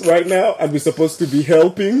for us right now, and we're supposed to be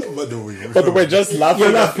helping, but we're just laughing You're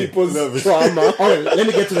at laughing. people's Love it. trauma. All right, let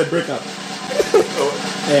me get to the breakup.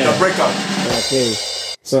 The breakup. Okay,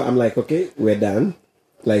 so I'm like, okay, we're done.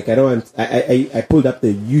 Like, I don't want. I pulled up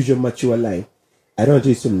the usual mature line. I don't want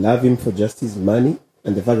you to love him for just his money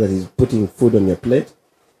and the fact that he's putting food on your plate,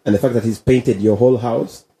 and the fact that he's painted your whole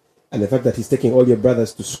house, and the fact that he's taking all your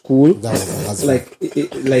brothers to school. That was the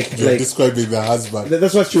husband. Like, You're describing the husband.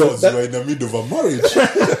 That's what she was. Because you were in the middle of a marriage.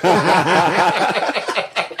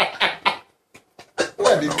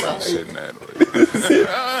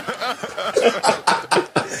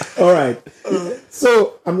 All right.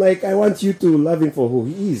 So I'm like, I want you to love him for who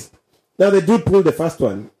he is. Now the dude pulled the first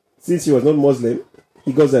one. Since he was not Muslim,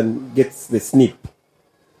 he goes and gets the snip,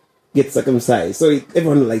 gets circumcised. So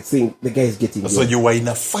everyone like saying the guy is getting. So gay. you were in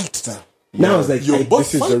a fight now. Now I was like, You're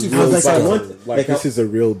both This is fighting. a I real was like, I battle. want- Like, like, this is a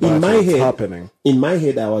real battle. in my It's head, happening. in my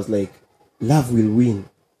head, I was like, love will win,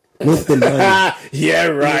 not the money. Yeah,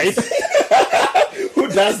 right. Who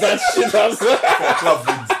does that shit? Love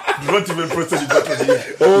wins. Do not even process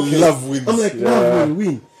it. Love wins. I'm like, love will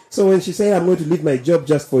win. So when she said, I'm going to leave my job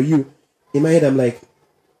just for you, in my head, I'm like,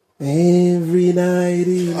 every night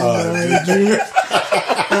in my dream,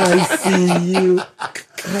 I see you.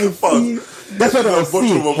 I feel. That's what I was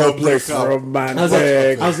seeing.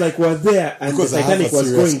 I was like, we're there, and Because the Titanic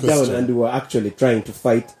was going down, and we were actually trying to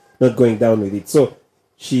fight, not going down with it. So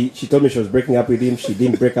she told me she was breaking up with him. She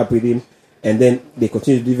didn't break up with him, and then they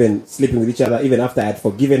continued even sleeping with each other, even after I had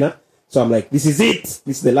forgiven her. So I'm like, this is it.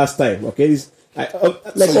 This is the last time. Okay. Like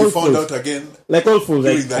so you found out again? Like all fools,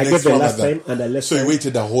 during I got the last time, and I left. So you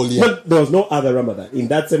waited a whole year? But there was no other Ramadan. In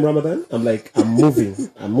that same Ramadan, I'm like, I'm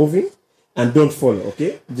moving, and don't follow,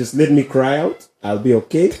 okay? Just let me cry out. I'll be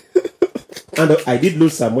okay. And I did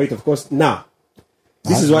lose some weight, of course. Now,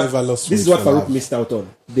 this is what Farouk missed out on.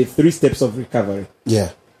 The 3 steps of recovery.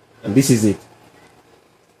 Yeah. And this is it.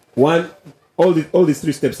 One, all these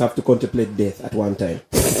 3 steps have to contemplate death at one time.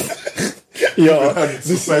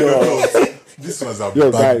 This was a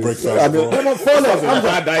bad breakfast. And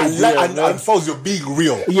Fawz, you're being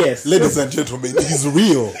real. Yes. Ladies and gentlemen, he's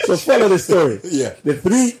real. So follow the story. Yeah. The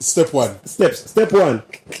 3 Step 1. steps. Step 1.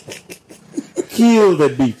 Kill the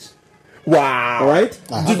bitch. Wow. All right?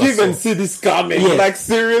 Did you even see this coming? Yes. Like,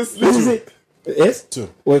 seriously? This is it. Yes? 2.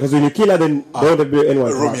 Well, because when you kill her, then don't be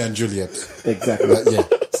anyone. Romeo and Juliet. Exactly. Yeah.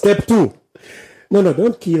 Step 2. No,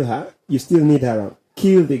 don't kill her. You still need her around.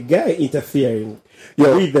 Kill the guy interfering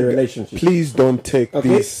with the relationship. Please don't take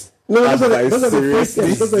this. No, those are advice the first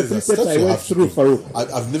seriously. steps. Those are the 3 steps I went through, Farouk.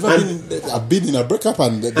 I've never been in a breakup,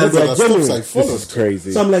 and those they're are the steps genuine. I followed. This is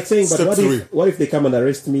crazy. So I'm like saying, but Step 3. what if they come and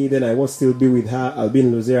arrest me? Then I won't still be with her. I'll be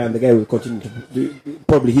in Luzera, and the guy will continue to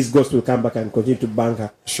probably his ghost will come back and continue to bang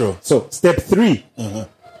her. Sure. So step 3,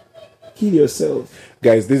 kill yourself.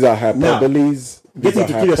 Guys, these are hyperboles. Getting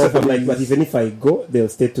to kill yourself, I'm like, but even if I go, they'll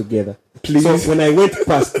stay together. Please. So when I went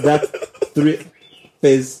past that 3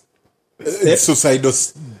 phase, Suicidal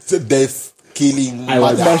death, killing, I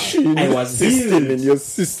was murder. I was system healed. in your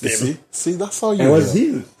system. See, that's how you I was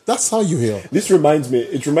heal. healed. That's how you heal. It reminds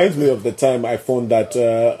me of the time I found that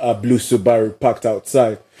a blue Subaru parked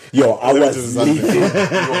outside. Yo, I was livid. You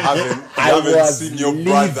haven't seen your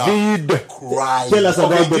brother cry. Tell us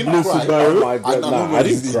about the he blue didn't cry. Subaru. Oh my God, I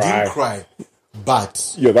didn't cry.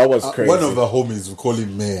 But Yo, that was crazy. one of the homies, we call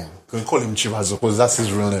him Mayor. We can call him Chivazo because that's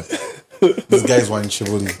his real name. These guys were in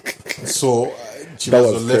Chivoli. So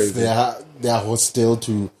Chivazo was left crazy. their hostel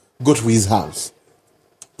to go to his house.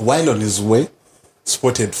 While on his way,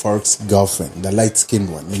 spotted Farouk's girlfriend, the light-skinned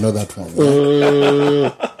one. You know that one?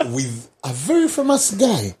 Yeah? With a very famous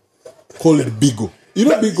guy called Bigo. You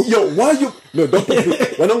know Bigo? Yo, why you? No, don't.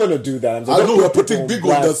 We're not gonna do that. I know we're putting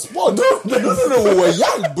Bigo on the spot. No, we were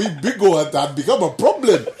young. Bigo had become a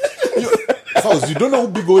problem. Fawz, you don't know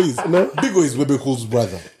who Bigo is? No. Bigo is Bebe Cool's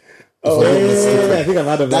brother. Oh, yeah, I think I've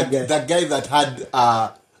heard of that guy. That guy that had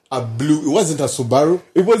a blue. It wasn't a Subaru.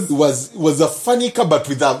 It was a funny car, but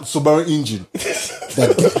with a Subaru engine.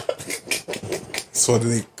 That guy. So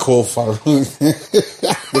they call Farouk.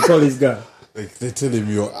 They call this guy. Like they tell him,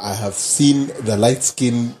 yo, I have seen the light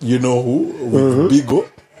skin, you know who, with Bigo.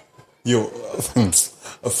 Yo,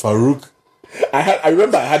 Farouk. I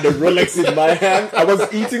remember I had a Rolex in my hand. I was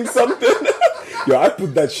eating something. Yo, I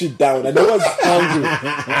put that shit down and I was hungry.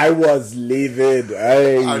 I was livid.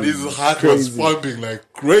 And his heart was pumping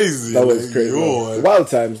like crazy. That was like, crazy. Yo, Wild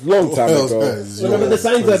times, long time ago. But the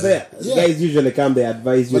signs are there. Yeah. Guys usually come, they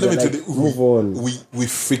advise you, But let me like, tell you, move on. we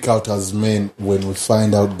freak out as men when we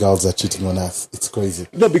find out girls are cheating on us. It's crazy.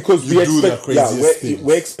 No, because You we do the expect, craziest things.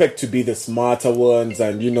 we expect to be the smarter ones,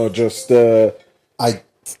 and just. I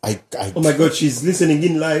Oh my God, she's listening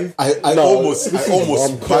in live. I No, almost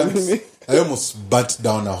calling me. burnt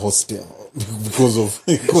down a hostel because of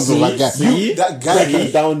a guy. See? That guy.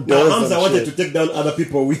 Breaking down Now, doors Hamza and wanted shit. to take down other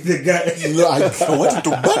people with the guy. I wanted to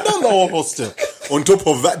burn down the whole hostel. On top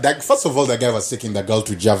of that, first of all, the guy was taking the girl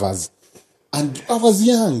to Java's, and I was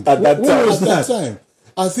young At that time. At that time,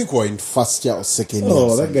 I think we were in first year or second year. Oh,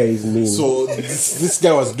 or that something. guy is mean. So this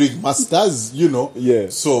guy was doing masters, Yeah.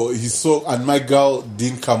 So he saw, and my girl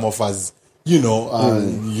didn't come off as, she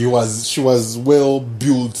was well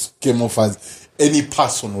built, came off as any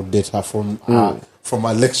person would date her from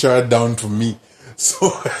a lecturer down to me. So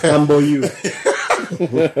Humble you.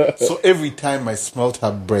 so every time I smelled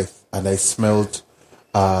her breath and I smelled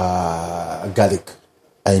garlic,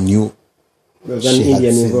 I knew There's an she had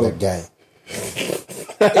Indian seen the involved. guy.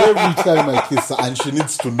 Every time I kiss her, and she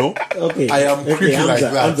needs to know, Okay. I am creepy Hamza, like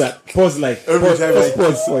that. Hamza, pause Every time I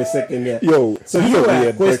pause for a second, yeah. Yo, So these you are were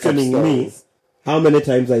weird breakup questioning me stories. how many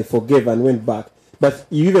times I forgave and went back. But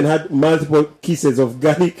you even had multiple kisses of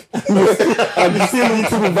garlic. And you still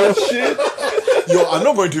into that shit. Yo, I'm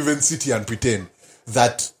not going to even sit here and pretend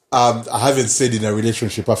that I haven't stayed in a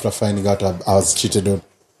relationship after finding out I was cheated on.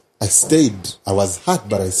 I stayed. I was hurt,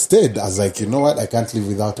 but I stayed. I was like, you know what? I can't live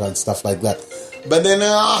without her and stuff like that. But then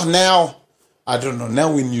now, I don't know.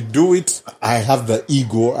 Now when you do it, I have the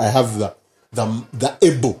ego. I have the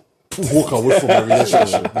able to walk away from a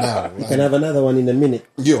relationship now. You can have another one in a minute.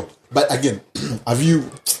 Yo, but again, have you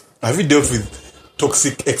dealt with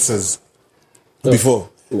toxic exes before?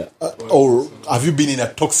 No. Or have you been in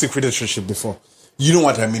a toxic relationship before? You know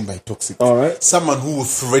what I mean by toxic. All right. Someone who will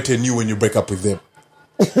threaten you when you break up with them.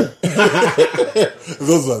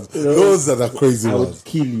 Those are the crazy I ones. would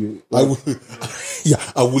kill you. I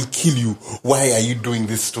will kill you. Why are you doing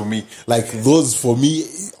this to me? Like those for me,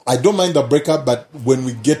 I don't mind the breakup, but when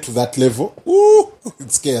we get to that level,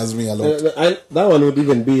 it scares me a lot. That one would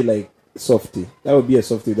even be like softy. That would be a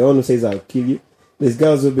softy. The one who says I'll kill you. These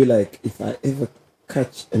girls will be like, if I ever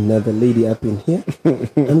catch another lady up in here,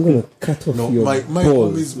 I'm gonna cut off your my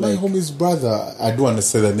balls. homie's brother, I don't want to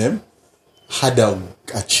say the name, had a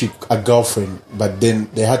girlfriend, but then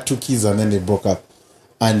they had 2 kids and then they broke up.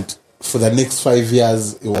 And for the next 5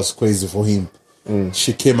 years, it was crazy for him.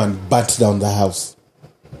 She came and burnt down the house.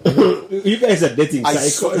 You guys are dating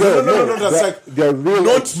psycho. No, that's like There are real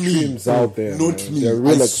not extremes me, out there. not man. me. There are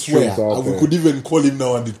real I extremes swear, out we there. could even call him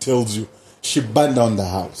now and he tells you she burned down the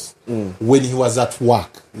house when he was at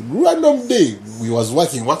work. Random day, he was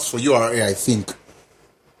works for URA, I think.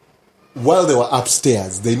 While they were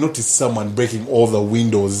upstairs, they noticed someone breaking all the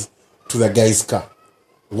windows to the guy's car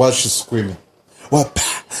while she's screaming.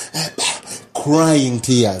 Crying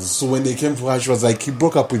tears. So when they came to her, she was like, he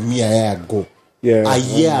broke up with me a year ago. Yeah. A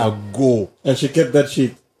year ago. And she kept that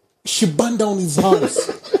shit. She burned down his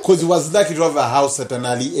house because he was lucky to have a house at an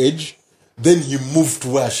early age. Then he moved to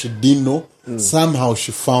where she didn't know. Somehow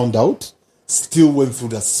she found out, still went through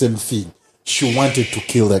the same thing. She wanted to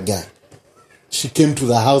kill the guy. She came to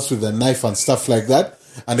the house with a knife and stuff like that.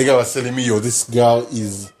 And the guy was telling me, yo, this girl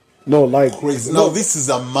is crazy. Now, this is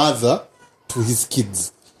a mother to his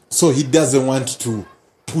kids. So he doesn't want to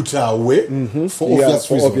put her away for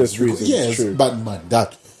obvious reasons. Yes, true. but man,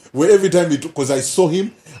 that. Where every time because I saw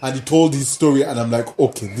him and he told his story and I'm like,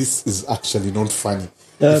 okay, this is actually not funny.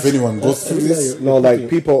 If anyone goes through this. No, like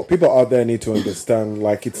people out there need to understand,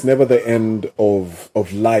 like it's never the end of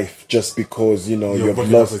life just because, you know, you've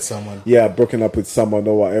broken lost up with someone. Yeah, broken up with someone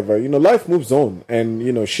or whatever. You know, life moves on and,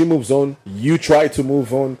 you know, she moves on. You try to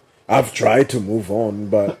move on. I've tried to move on,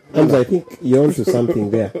 but Hamza, I think you're onto something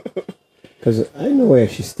there. Because I know where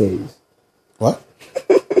she stays. What?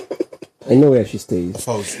 I know where she stays.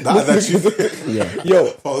 Yeah. yo,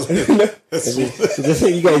 So just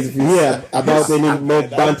say you guys, if you hear about any more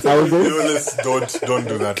burnt houses, Don't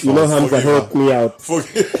do that. you know Hamza helped me out.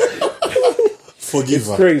 Forgive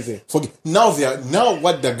her. crazy. Now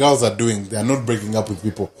what the girls are doing, they are not breaking up with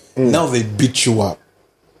people. Now they beat you up.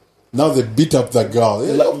 Now they beat up the girl.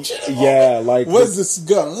 Like Where's this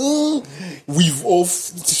girl? Weave off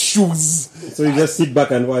shoes. So you just sit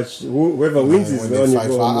back and watch. Whoever wins is When the they one you fight.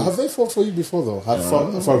 go on. Have they fought for you before though?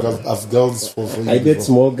 Have girls fought for you? I date before?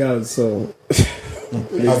 small girls, so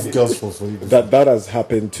Have girls fought for you before? that has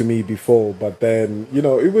happened to me before, but then, you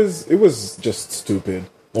know, it was just stupid.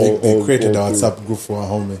 They created a all through. WhatsApp group for a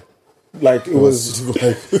homie. Like it was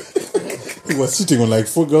He was sitting on like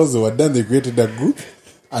 4 girls. They were done. They created a group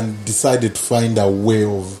and decided to find a way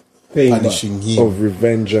of Paying punishing him. of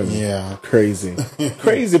revenge and Yeah. crazy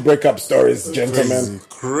breakup stories, gentlemen.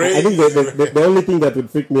 Crazy. I think the only thing that would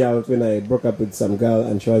freak me out when I broke up with some girl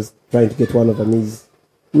and she was trying to get one of them is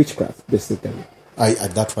witchcraft, basically.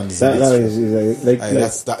 That one is That extreme. is like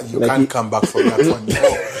That's that. You like can't it- come back from that one.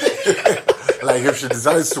 No. Like if she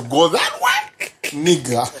decides to go that way,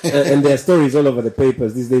 nigga. and there are stories all over the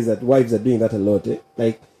papers these days that wives are doing that a lot.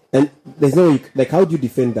 Like, and there's no like, how do you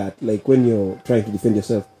defend that? Like when you're trying to defend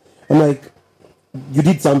yourself, I'm like, you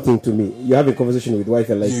did something to me. You're having a conversation with wife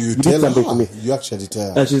and like You did tell something her. to me, You actually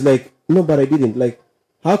tell her. and she's like, no, but I didn't. Like,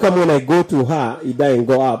 how come when I go to her, it doesn't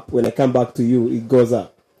go up? When I come back to you, it goes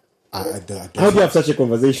up. I don't. How do you have such a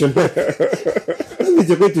conversation? That means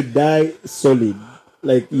you're going to die solid.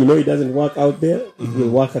 Like, you know, it doesn't work out there. It will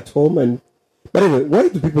work at home. But anyway, why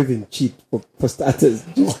do people even cheat for starters?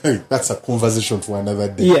 That's a conversation for another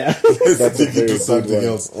day. Yeah. Let's dig a very into good something one,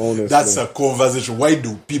 else. honestly. That's a conversation. Why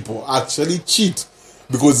do people actually cheat?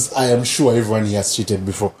 Because I am sure everyone here has cheated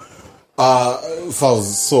before. Fawz,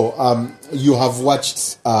 so you have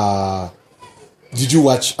watched. Did you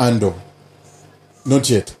watch Andor? Not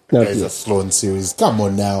yet. Not It's yet. a Sloan series. Come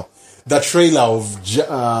on now. The trailer of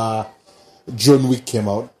John Wick came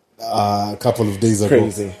out a couple of days ago.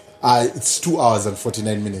 Crazy. It's 2 hours and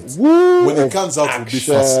 49 minutes. Woo! When it comes out, we'll be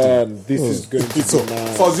fasting. This is going to be So,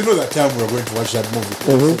 nice. Fawz, you know that time we're going to watch that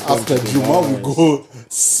movie. After Juma, we go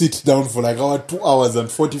sit down for like 2 hours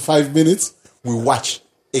and 45 minutes. We watch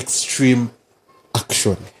extreme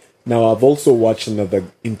action. Now, I've also watched another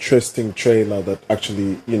interesting trailer that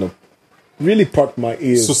actually, really perked my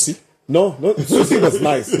ears. Susi? No, Susi was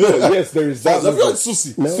nice. No, yes, there is that. Have you heard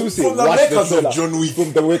Susi? Susi, From the watch makers trailer. of John Wick.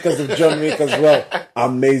 From the makers of John Wick as well.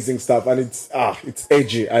 Amazing stuff, and it's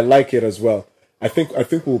edgy. I like it as well. I think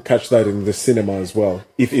we'll catch that in the cinema as well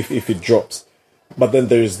if it drops. But then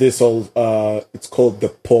there is this old. It's called the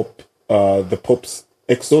Pope's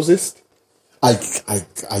Exorcist. I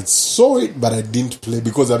saw it, but I didn't play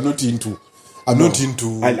because I'm not into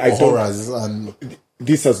horrors and.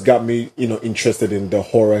 This has got me, interested in the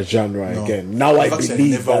horror genre again. Now I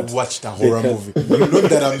believe never that watched a horror movie. Not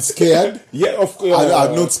that I'm scared. Yeah, of course.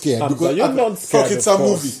 I'm not scared because you're not scared. Fuck, it's a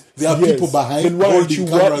movie. There are people behind. Then why aren't you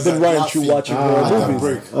laughing watching horror at the movies?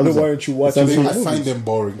 break. Then why aren't you watching I movies? find them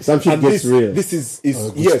boring. Some shit And gets real. this is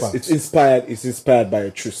good yes, part. it's inspired by a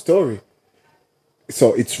true story.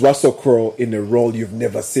 So it's Russell Crowe in a role you've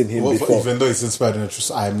never seen him Well, before. even though it's inspired in a truth,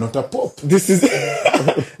 I am not a pop. This is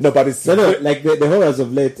no, but it's No, like the horrors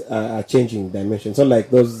of late are changing dimensions. So like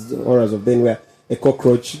those horrors of then where a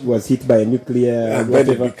cockroach was hit by a nuclear And then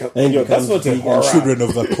it whatever, become- and Yo, it that's becomes not a big horror. and Children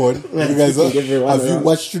of the Corn. You guys have you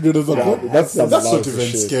watched Children of the Corn? that's some not lousy even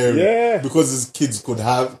shit. scary. Yeah. Because these kids could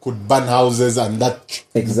burn houses and that.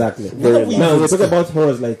 Exactly. Very Now nice. we're talking about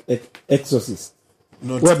horrors like Exorcist,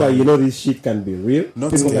 Not whereby scary. this shit can be real.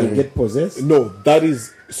 Not People scary. can get possessed. No, that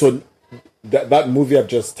is so. That movie I've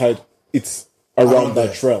just typed. It's around there.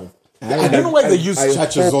 that realm. I don't know why they use I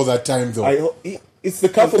churches hope- all the time though. It's the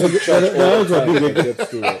Catholic Church. the all ones the who are time big- that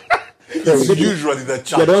gets to it. It's usually the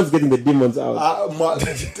church. They're the ones getting the demons out.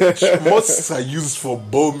 Mosques are used for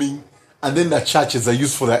bombing, and then the churches are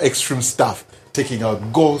used for the extreme stuff, taking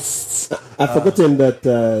out ghosts. I've forgotten that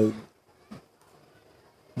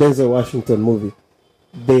Denzel Washington movie.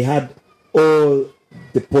 They had all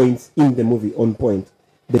the points in the movie on point.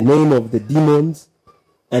 The name of the demons,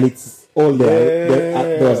 and it's all there.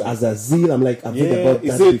 There was Azazel. I'm like, I've read about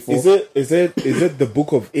that before. Is it the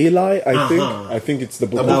Book of Eli? I think it's the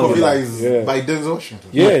Book The of book of Eli. Eli is Yeah. by Denzel Washington.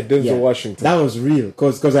 Yeah, Denzel Yeah. Washington. That was real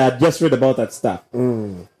because I had just read about that stuff,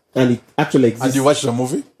 and it actually exists. And you watched the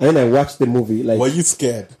movie? And then I watched the movie. Like, Were you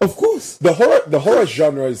scared? of course. The horror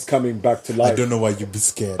genre is coming back to life. I don't know why you'd be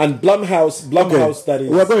scared. And Blumhouse, that is.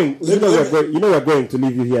 We're going. Let me- We're going to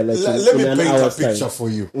leave you here. Like Let me in an paint a hour's picture time. for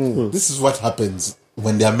you. This is what happens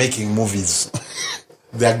when they are making movies.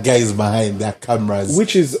 There are guys behind their cameras.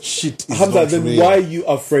 Which is shit. Is Hamza, not then real. why are you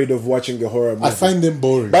afraid of watching a horror movie? I find them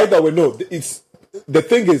boring. By the way, no, it's the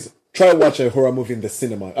thing is try watch a horror movie in the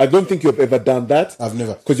cinema. I don't think you've ever done that. I've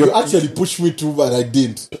never. 'Cause You you're- actually pushed me to, but I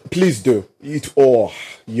didn't. Please do. Yo.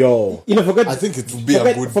 Forget. I think it would be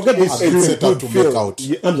a good Forget this. good setup to film. make out.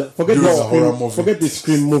 Yeah. Hamza, forget During the a horror scream, movie. forget the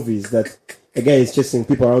scream movies that a guy is chasing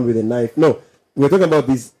people around with a knife. No, we're talking about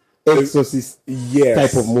these exorcist Yes.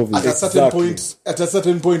 type of movies. At a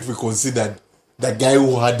certain point, we considered the guy who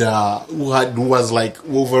was like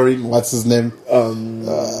Wolverine. What's his name?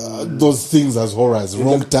 Those things as horrors.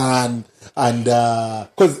 Wrong Turn and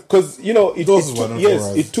Because it, Those it were took, not yes,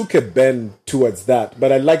 horrors. it took a bend towards that.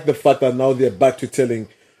 But I like the fact that now they're back to telling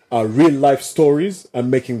real life stories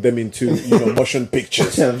and making them into motion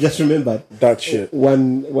pictures. I've just remembered That shit.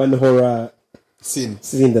 one horror scene.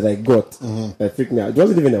 scene that I got that freaked me out. It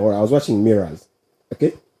wasn't even a horror. I was watching Mirrors.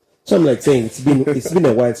 Okay, so I'm like saying it's been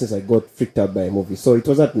a while since I got freaked out by a movie. So it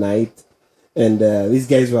was at night, and these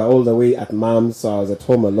guys were all the way at mom's, so I was at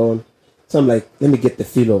home alone. So I'm like, let me get the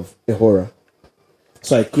feel of a horror.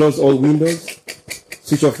 So I closed all windows,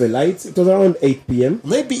 switch off the lights. It was around 8 p.m.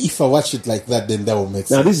 Maybe if I watch it like that, then that will make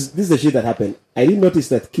Now sense. this is the shit that happened. I didn't notice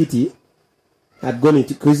that Kitty had gone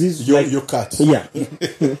into because Your cat. Yeah,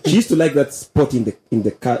 she used to like that spot in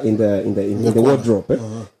the corner.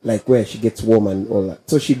 wardrobe, like where she gets warm and all that.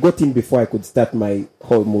 So she got in before I could start my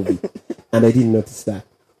whole movie, and I didn't notice that.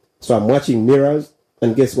 So I'm watching Mirrors,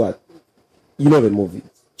 and guess what? You know the movie.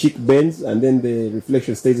 Chick bends, and then the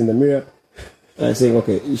reflection stays in the mirror. And I'm saying,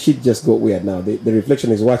 okay, she just got weird now. The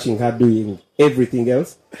reflection is watching her doing everything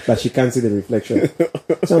else, but she can't see the reflection.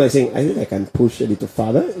 So I'm like saying, I think I can push a little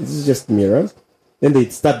further. This is just Mirrors. Then they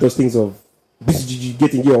start those things of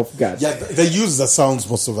getting you off guard. Yeah, they use the sounds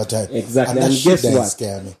most of the time. Exactly. And that And shit guess doesn't what?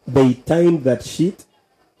 scare me. They timed that shit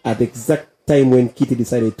at the exact time when Kitty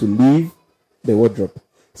decided to leave the wardrobe.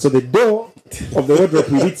 So the door of the wardrobe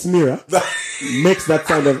with its mirror makes that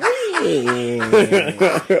sound of I'm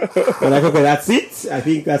like, okay, that's it. I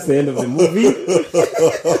think that's the end of the movie.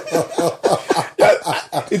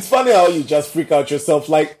 It's funny how you just freak out yourself,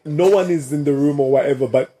 like no one is in the room or whatever,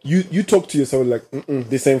 but you talk to yourself like,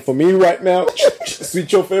 this ain't for me right now.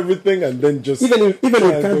 Switch off everything and then just Even with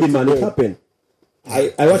Candyman, it happened.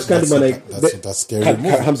 I watched Candyman. That's scary movie.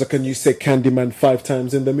 Hamza, can you say Candyman 5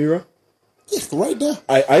 times in the mirror? Yeah, right there.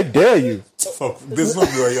 I dare you. Fuck, there's no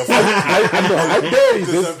mirror. You're I dare you.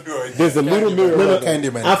 There's a little mirror. No,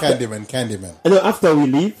 Candyman. I know after we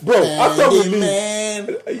leave, Bro, after we leave,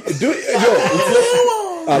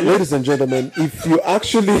 ladies and gentlemen, if you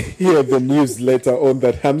actually hear the news later on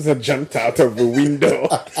that Hamza jumped out of the window,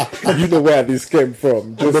 you know where this came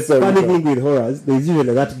from. the funny thing with horrors, there's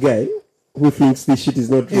usually that guy who thinks this shit is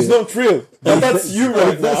not real. It's not real. And that's you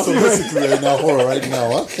right now. So basically, you're in a horror right now,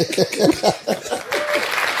 huh?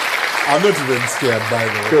 I'm not even scared, by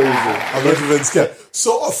the way. I'm not even scared.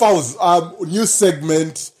 So, Fawz, new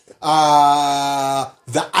segment,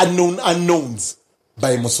 The Unknown Unknowns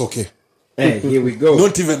by Musoke. Hey, here we go.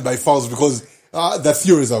 Not even by Fawz, because the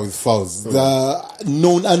theories are with Fawz. The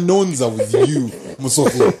known unknowns are with you,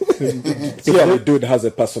 Musoke. Yeah, the dude has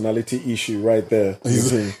a personality issue right there.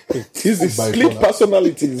 He's split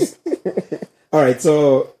personalities. All right,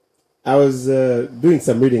 so I was doing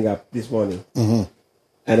some reading up this morning, and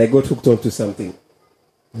I got hooked onto something.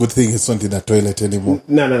 Good thing it's not in the toilet anymore.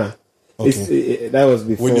 No. Okay. That was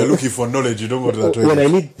before. When you're looking for knowledge, you don't go to the toilet. When I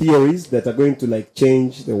need theories that are going to like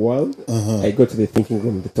change the world, I go to the thinking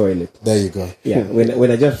room, the toilet. There you go. Yeah,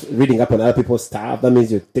 when I just reading up on other people's stuff, that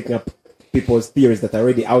means you're taking up people's theories that are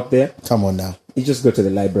already out there. Come on now. You just go to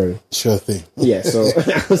the library. Sure thing. Yeah, so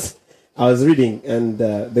I was reading, and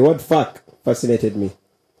the word fuck fascinated me.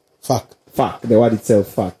 Fuck. Fuck, the word itself,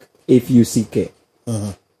 fuck. F-U-C-K.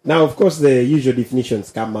 Now, of course, the usual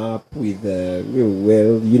definitions come up with,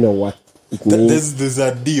 you know what it means. There's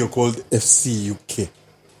a deal called FCUK.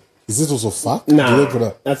 Is it also fuck? Nah,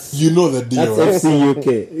 that's, you know the deal, right? That's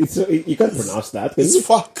FCUK. You can't pronounce that. Can It's you?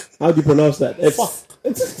 fuck. How do you pronounce that? Fuck.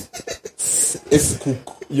 It's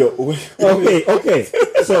cook. Yo, Okay.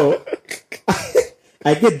 So,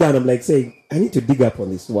 I get down, I'm like saying, I need to dig up on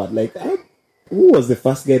this word. Like, who was the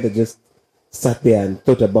first guy that just sat there and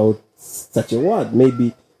thought about such a word?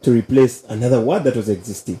 Maybe to replace another word that was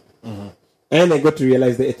existing. And I got to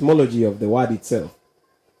realize the etymology of the word itself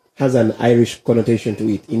has an Irish connotation to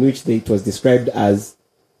it, in which it was described as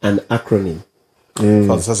an acronym.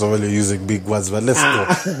 First of all, you're using big words, but let's go.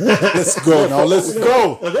 Let's go now. Let's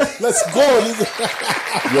go. Let's go.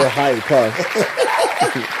 you're high, Paul.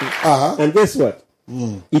 And guess what?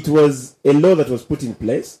 It was a law that was put in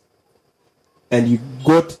place, and you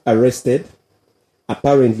got arrested,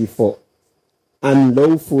 apparently for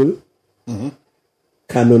unlawful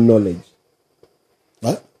canon knowledge.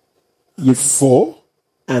 What? For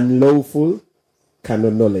unlawful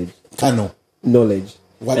canon knowledge. Canon. Knowledge.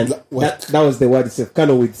 What? And What? That was the word itself.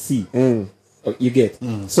 Canon with C. You get.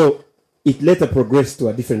 So it later progressed to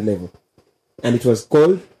a different level, and it was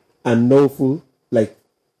called unlawful. Like,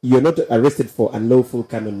 you're not arrested for unlawful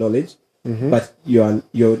canon knowledge, but you're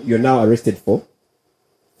now arrested for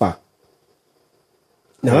fuck.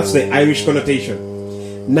 Now that's the Irish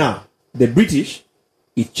connotation. Now the British,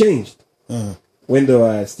 it changed when they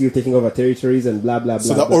were still taking over territories and blah blah blah.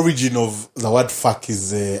 So the origin of the word fuck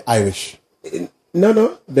is Irish.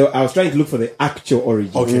 No. I was trying to look for the actual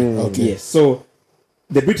origin. Okay. Yes. So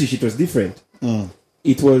the British, it was different.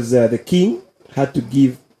 It was the king had to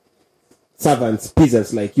give servants,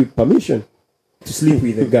 peasants like you, permission to sleep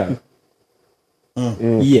with a girl.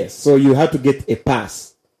 Yes. So you had to get a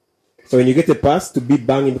pass. So when you get a pass to be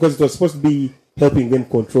banging, because it was supposed to be helping them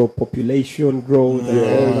control population growth and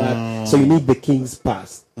all that. So you need the king's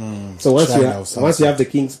pass. So once you have the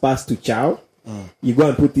king's pass to chow, you go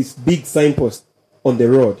and put this big signpost on the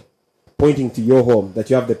road pointing to your home that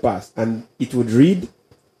you have the pass, and it would read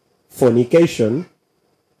fornication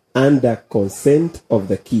under consent of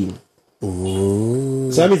the king.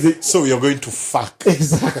 Ooh. So that means So you're going to fuck.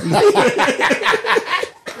 exactly.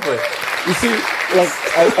 You see, like,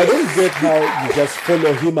 I don't get how you just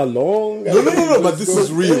follow him along. No, but this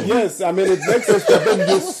is real. Yes, I mean, it makes sense, but then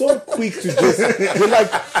you're so quick to just,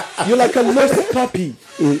 you're like a lost puppy.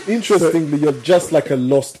 Interestingly, you're just like a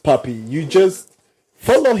lost puppy. You just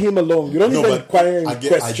follow him along. You don't even inquire and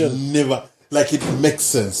question. I never, like, it makes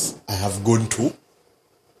sense. I have gone to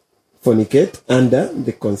Fornicate under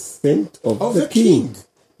the consent of the king.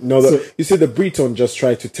 No, you see, the Breton just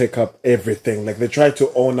try to take up everything. Like, they try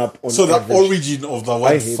to own up on So the everything. origin of the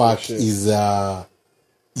word fuck is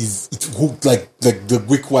it's hooked like the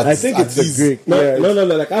Greek word. I think it's the Greek. No.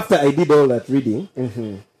 Yeah, Like, after I did all that reading,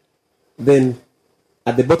 then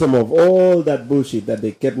at the bottom of all that bullshit that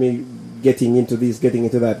they kept me getting into this, getting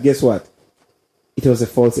into that, guess what? It was a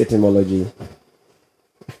false etymology.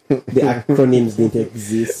 The acronyms didn't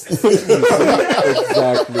exist.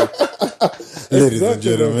 Exactly. Ladies and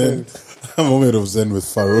gentlemen, a moment of Zen with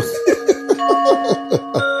Farouk.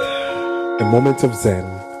 A moment of Zen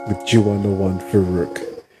with G101 Farouk.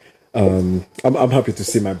 I'm happy to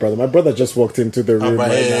see my brother. My brother just walked into the room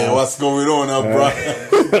right now. What's going on now, bro?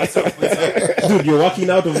 Dude, you're walking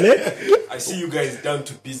out of late? I see you guys down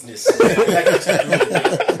to business.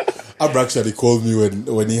 Abra actually called me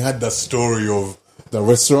when he had that story of the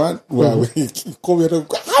restaurant where he called me and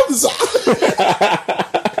Hamza.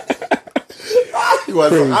 He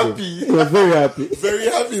was happy. He was very happy. Very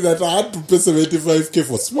happy that I had to pay 75k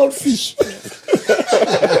for small fish.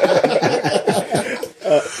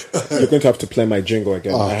 You're going to have to play my jingle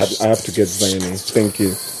again. I have to get zany. Thank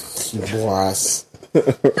you. Boss.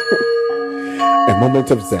 A moment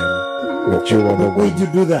of Zen with G101. Wait, you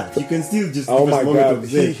do that? You can still just Oh give us my a moment God, of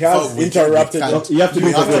he zen. has interrupted. You have to do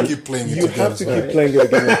it have to again. keep playing it. You have to keep playing it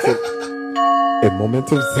again until a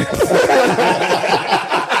moment of Zen.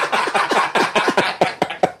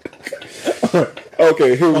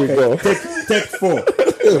 Okay, here we go. Take 4.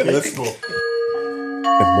 Let's go.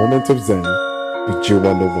 A moment of Zen with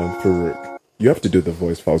G101 Farouk. You have to do the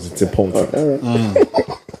voice files. It's important.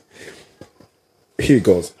 Here it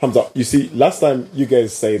goes. Hamza, you see, last time you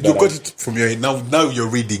guys say that You got it from your now. Now you're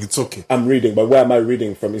reading. It's okay. I'm reading, but where am I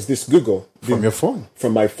reading from? Is this Google? From your phone.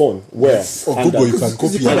 From my phone. Where? Or Google, you can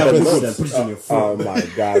copy You and can paste. upload and put it on your phone. Oh my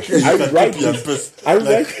gosh. You I can write copy and this, paste. I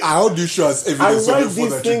Like, write, how do you show us I evidence on your write phone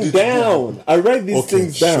this that you thing did down. I write these Okay,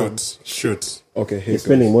 things down. shoot. Okay, here You're it goes.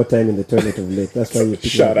 spending more time in the toilet of late. That's why you're picking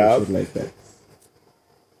Shut up up. shit like that.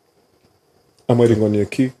 I'm waiting on your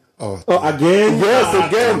key. Oh, Again? Yes,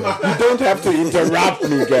 again. You don't have to interrupt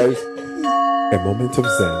me, guys. A moment of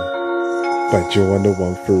Zen by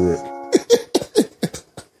G101 Farouk.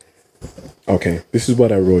 Okay, this is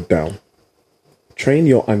what I wrote down. Train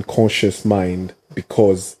your unconscious mind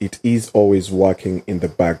because it is always working in the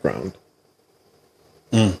background.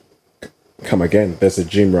 Come again, there's a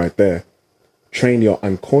gym right there. Train your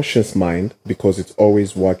unconscious mind because it's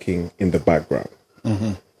always working in the background.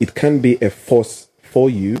 It can be a force for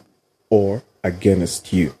you or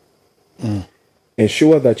against you.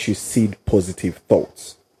 Ensure that you seed positive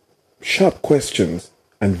thoughts, sharp questions,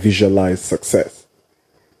 and visualize success.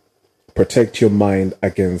 Protect your mind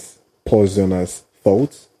against poisonous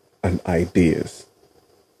thoughts and ideas.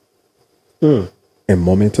 A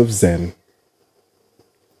moment of Zen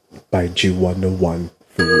by G101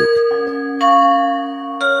 Farouk.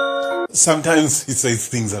 sometimes he says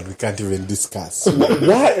things that we can't even discuss.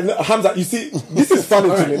 Why? Hamza, you see, this is funny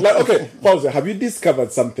to me. Like, okay, pause. Have you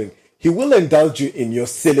discovered something? He will indulge you in your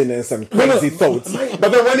silliness and crazy thoughts.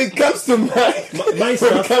 But then when it comes to my My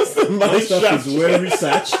stuff is well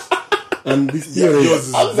researched. And this theory, Yours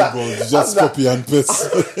is Google. Just copy and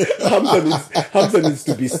paste. Hamza needs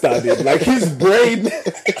to be studied. Like his brain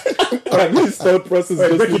and his thought process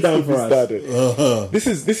just break it needs down to be for us. studied.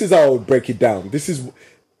 This is how I would break it down. This is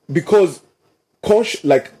because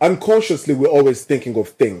unconsciously we're always thinking of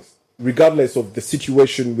things, regardless of the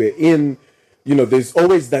situation we're in. You know, there's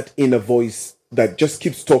always that inner voice that just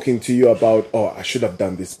keeps talking to you about, oh, I should have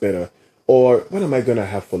done this better. Or what am I going to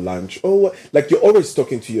have for lunch? Or what? Like you're always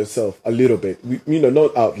talking to yourself a little bit,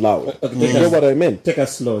 not out loud. You know what I mean? take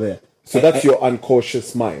us slow there. So that's your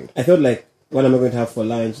unconscious mind. I felt like, what am I going to have for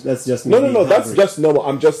lunch? That's just No, me that's hungry. just normal.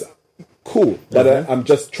 I'm just cool. But I'm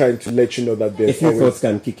just trying to let you know that A there's few always, thoughts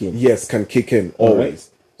can kick in. yes, can kick in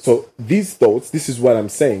always. So these thoughts, this is what I'm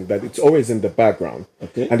saying, that it's always in the background.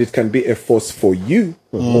 Okay. And it can be a force for you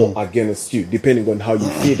or against you, depending on how you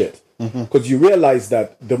feed it. Because you realize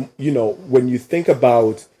that when you think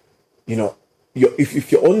about,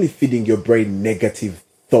 if you're only feeding your brain negative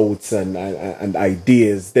thoughts and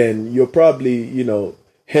ideas, then you're probably,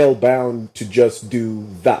 hell bound to just do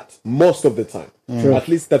that most of the time. At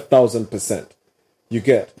least 1,000%. You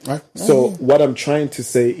get. Right. So what I'm trying to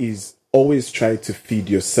say is always try to feed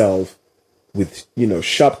yourself with,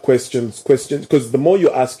 sharp questions, because the more you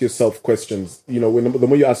ask yourself questions, the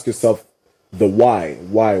more you ask yourself the why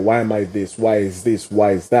am I this? Why is this?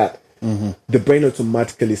 Why is that? The brain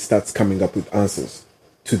automatically starts coming up with answers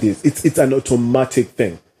to this. It's an automatic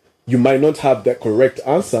thing. You might not have the correct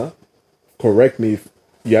answer. Correct me if,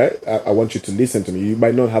 I want you to listen to me. You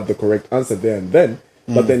might not have the correct answer there and then,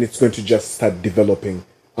 but then it's going to just start developing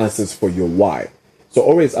answers for your why. So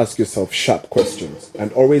always ask yourself sharp questions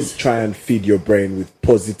and always try and feed your brain with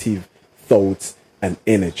positive thoughts and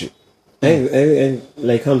energy. And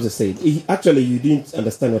like Hamza said, actually you didn't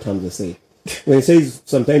understand what Hamza said. When he says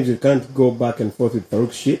sometimes you can't go back and forth with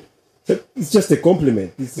Farouk's shit, so it's just a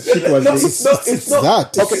compliment. This shit was It's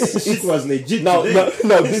that. Okay, shit was legit. Now,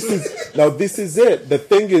 today. this is it. The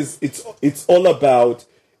thing is, it's all about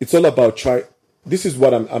try. This is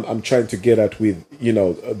what I'm trying to get at with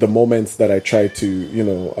the moments that I try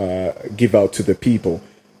to give out to the people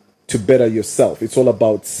to better yourself. It's all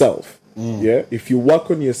about self. Yeah. If you work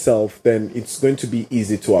on yourself, then it's going to be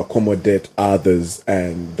easy to accommodate others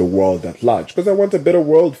and the world at large. Because I want a better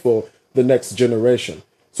world for the next generation.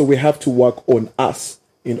 So we have to work on us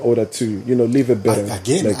in order to, live a better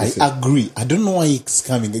legacy. I agree. I don't know why it's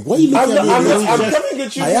coming. Why are you looking at me? I'm coming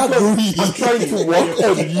at you. I agree. I'm trying to work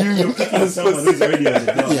on you. Someone who's already on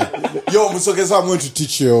the ground. Yo, Musoke, so I'm going to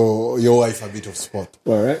teach your wife a bit of sport.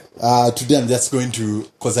 All right. Today I'm just going to,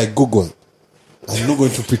 because I Googled. I'm not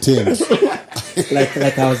going to pretend. Like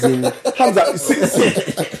I was in. Hamza,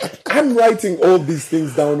 see, I'm writing all these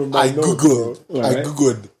things down on my notes. I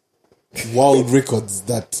Googled world records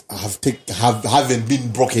that haven't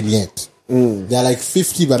been broken yet. There are like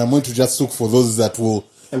 50, but I'm going to just look for those that will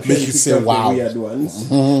I'm sure make you say, wow. Weird ones.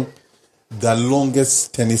 The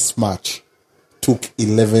longest tennis match took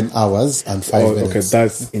 11 hours and 5 minutes. Okay,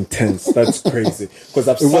 that's intense. That's crazy. Because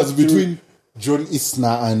It was between John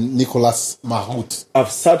Isner and Nicolas Mahut.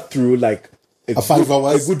 I've sat through like a 5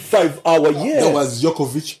 hours. A good 5 hour. Yeah, That was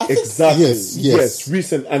Djokovic. I think- exactly. Yes.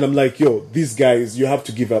 Recent, and I'm like, yo, these guys, you have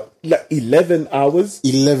to give up like 11 hours.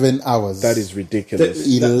 11 hours. That is ridiculous.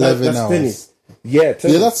 11 that's hours. tennis. Yeah,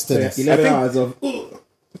 Yeah, that's tennis. 11 I think- hours of.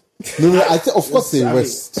 No, of course they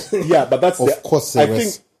rest. yeah, but that's Of course they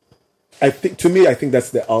rest. I think to me, I think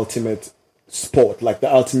that's the ultimate sport, like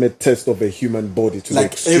the ultimate test of a human body to the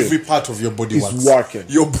Like extreme. every part of your body Is works. working.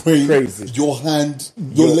 Your brain, Crazy. your hand,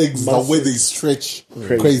 your Your legs, the way muscles. they stretch.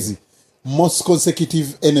 Crazy. Crazy. Most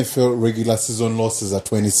consecutive NFL regular season losses are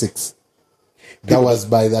 26. That was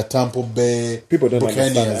by the Tampa Bay People don't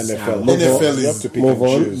Buccaneers. understand NFL. NFL You have is to pick move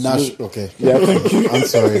and on. choose. Okay. Yeah, thank you. I'm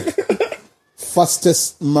sorry.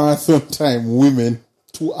 Fastest marathon time, women,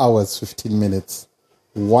 2 hours, 15 minutes.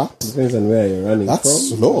 What? Depends on where you're running That's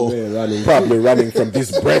from. slow. Where you're running. Probably running from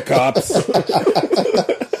these breakups.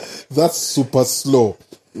 That's super slow.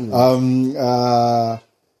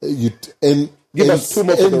 Give us two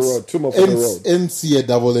more for the road. Two more for the road.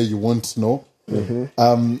 NCAA, you won't know.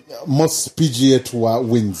 Most PGA Tour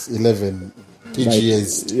wins 11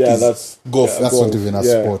 PGAs. Yeah, is that's golf. That's golf. not even a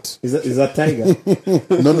Yeah. sport. Is that Tiger?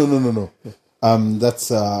 No. That's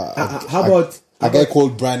How about a guy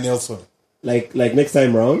called Brian Nelson. like next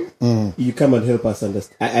time round, you come and help us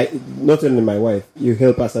understand. I not only my wife, you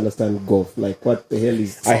help us understand golf. Like what the hell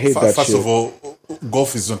is? I hate that First shit. of all,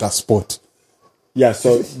 golf is not a sport. Yeah,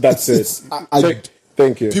 so that's it.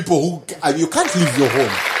 Thank you. People who you can't leave your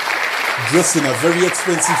home dressed in a very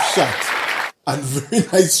expensive shirt and very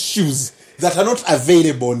nice shoes that are not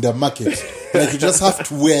available on the market. Like you just have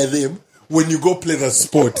to wear them when you go play the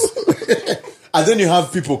sport. And then you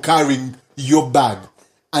have people carrying your bag.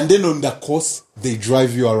 And then on the course, they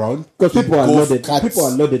drive you around. Because people are Golf loaded. carts. People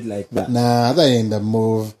are loaded like that. Nah, that ain't the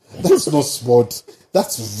move. That's not sport.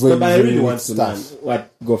 That's very, But I very really weak want to learn stuff.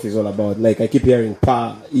 what golf is all about. Like I keep hearing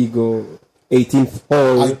par, ego, 18th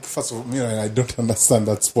hole. First of all, I don't understand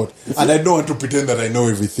that sport. And I don't want to pretend that I know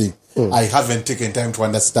everything. I haven't taken time to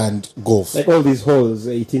understand golf. Like all these holes,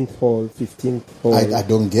 18th hole, 15th hole. I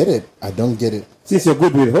don't get it. I don't get it. Since you're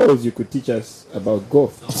good with holes, you could teach us about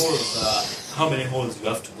golf. The holes are how many holes you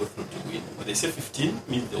have to go through to win. When they say 15,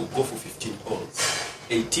 means they'll go for 15 holes.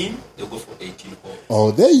 18, they'll go for 18 holes.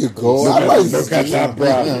 Oh, there you go. Look at that, bro.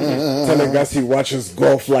 Telling us he watches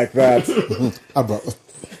golf like that. Bro.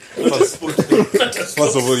 First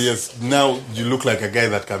First of all, yes. Now you look like a guy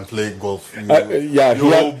that can play golf. Yeah, he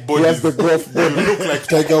has the golf body. You look like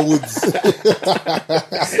Tiger Woods.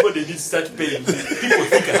 Before they did start paying, people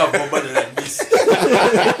think I have more money than this.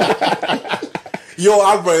 Yo,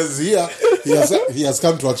 Alba is here. He has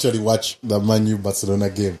come to actually watch the Man U Barcelona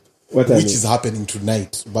game, What I which mean. is happening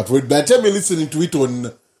tonight. But by the time you're listening to it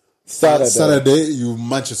on Saturday.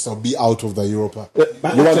 Manchester will be out of the Europa. You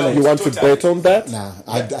want to bet on that? Nah,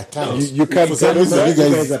 I can't. You can't For some bet on reason, that? you You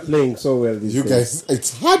guys guys are playing so well these You days. guys,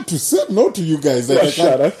 it's hard to say no to you guys. Like, Yeah,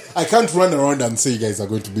 shut up. I can't run around and say you guys are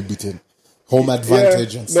going to be beaten. Home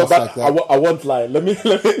advantage and stuff like that. I won't lie. Let me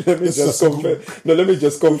just so confess. No, let me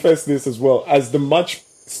just confess this as well. As the match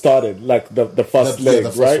started, like the first leg, the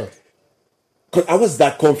first right? one. 'Cause I was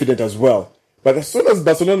that confident as well. But as soon as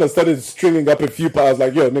Barcelona started stringing up a few powers,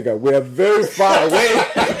 like, yo, nigga, we're very far away.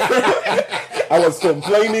 I was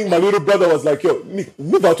complaining. My little brother was like, "Yo, Nick,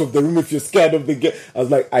 move out of the room if you're scared of the game." I was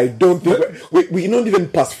like, "I don't think we not even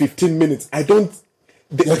past 15 minutes. I don't."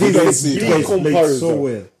 Yeah, you guys see it. You guys played so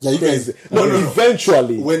well. Yeah, you guys. No,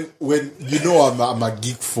 eventually. When you know I'm a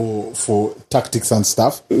geek for tactics and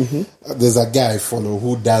stuff. There's a guy I follow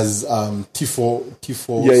who does Tifo.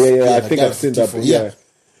 Yeah. I think I've seen that. Yeah.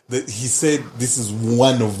 He said this is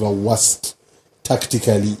one of the worst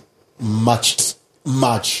tactically matched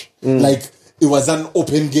match. Like it was an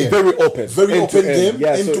open game, Very open game. Yeah,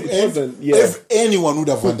 end so to it end. wasn't. Yeah, If anyone would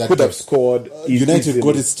have won that could game. have scored. United easily.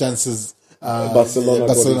 got its chances. Barcelona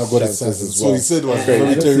got its chances as well. So he said it was I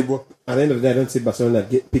very don't terrible. At the end of the day, I don't see Barcelona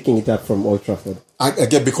picking it up from Old Trafford.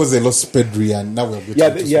 Again, because they lost Pedri and now we're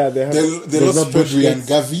getting They they have. lost Pedri and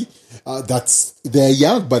Gavi. They're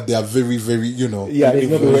young, but they are very, very, There's no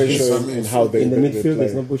influential in how they in the they midfield, play.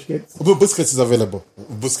 there's no Busquets. But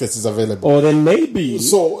Busquets is available. Or then maybe.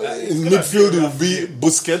 So in midfield it will be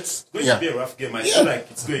Busquets. It's going to be a rough game. I feel like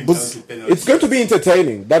it's going down to penalties. It's going to be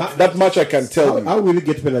entertaining. That much I can tell you. How will it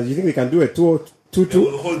get penalties? You think they can do a 2-2? They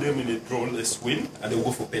will hold them in a draw, let's win, and they will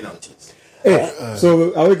go for penalties.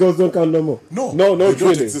 So away goals don't count no more. No, No, they don't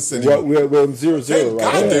truly. exist anymore. We're on 0-0 Thank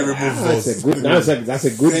God right they now. removed That's those. a good. That's a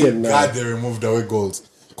good Thank game now. God they removed away goals.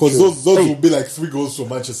 Because those will be like 3 goals for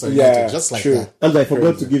Manchester United, Yeah, just like true. that. And I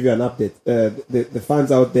forgot to give you an update. The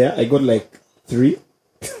fans out there, I got like 3.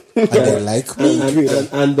 And they like me.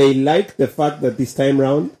 And they like the fact that this time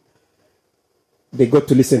round they got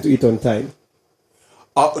to listen to it on time.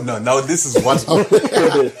 Oh no! Now this is what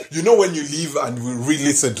you know. When you leave and we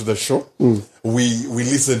re-listen to the show, we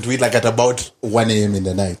listen to it like at about 1 a.m. in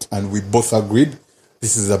the night, and we both agreed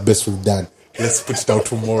this is the best we've done. Let's put it out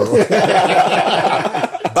tomorrow.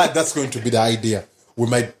 But that's going to be the idea. We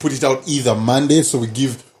might put it out either Monday, so we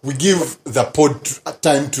give the pod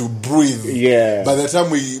time to breathe. Yeah. By the time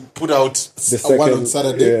we put out one on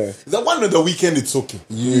Saturday, yeah. the one on the weekend, it's okay.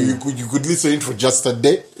 You could listen it for just a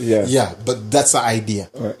day. Yeah. Yeah. But that's the idea.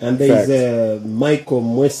 All right. And there is Michael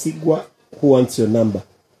Mwesigwa who wants your number.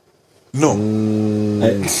 No. No.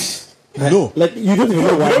 Like you don't even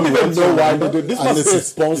know why. I don't even know why they do. This must Unless be a it's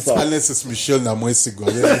sponsor. unless it's Michelle Namwesigwa.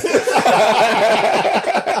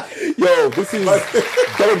 Yo, this is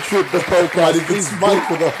Don't Trip the podcast. But if it's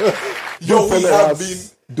Michael,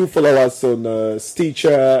 Do follow us on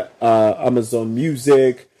Stitcher, Amazon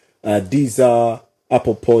Music, Deezer,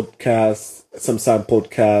 Apple Podcasts, Samsung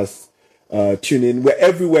Podcasts, TuneIn. We're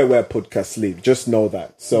everywhere where podcasts live. Just know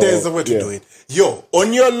that. So there's a way to do it. Yo,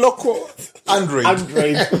 on your local Android,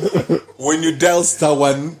 when you dial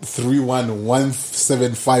 *131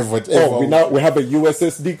 175 whatever. Oh, we have a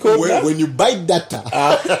USSD code now? When you buy data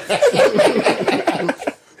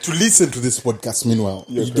to listen to this podcast, meanwhile,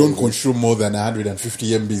 you don't consume more than 150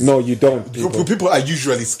 MBs. No, you don't. People are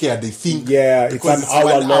usually scared. They think it's because an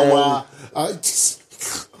hour long.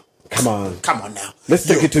 Come on now. Let's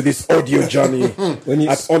take it to this audio journey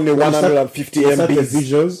at only 150 Start the MBs.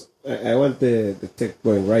 visuals. I want the tech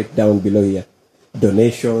going right down below here.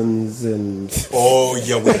 Donations and Oh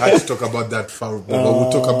yeah, we had to talk about that, Farouk. But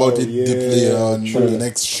we'll talk about it deeply on the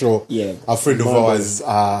next show. Yeah. A friend of ours.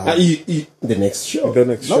 the next show. The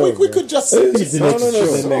next No, show. we could just. The next show.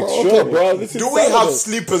 The next show, bro. This is Do we have Saturday.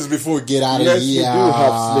 sleepers before we get out Yes, of we here? do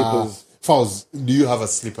have sleepers. Fowls, do you have a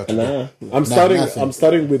sleeper today? Nah. I'm nothing.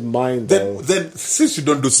 starting with mine though. Then since you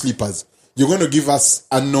don't do sleepers, you're going to give us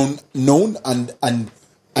a known and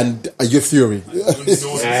your theory.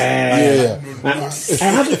 Yeah. I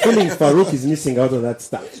have a feeling Farouk is missing out on that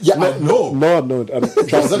stuff. Yeah, no. No, I'm not. I'm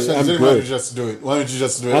Actually, I'm why don't you good. just do it? Why don't you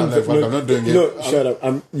just do it? I'm not doing it. No, shut up.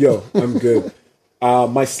 I'm good.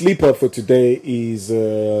 My sleeper for today is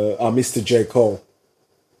Mr. J. Cole.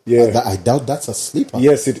 Yeah. I doubt that's a sleeper.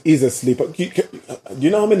 Yes, it is a sleeper. Do you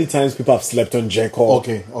know how many times people have slept on J. Cole?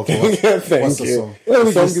 Okay. Thank What's the you. song? Well, we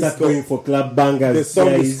The song just is start called- going for club bangers. The song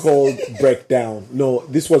guys. is called Breakdown. No,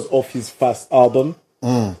 this was off his first album,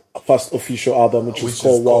 first official album, which is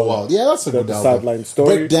called Wild. Yeah, that's a good the album. Sideline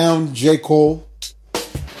Story. Breakdown, J. Cole.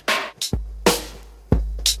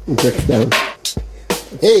 Breakdown.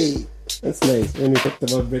 Hey, That's nice. When we talked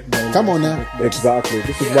about breakdown. come on now. Exactly.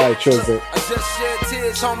 This is why I chose it. I just shed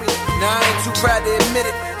tears, homie. Now I ain't too proud to admit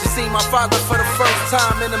it. Just seen my father for the first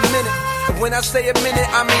time in a minute. And when I say a minute,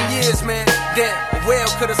 I mean years, man. Damn, a whale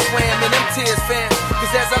could've swam in them tears, fam.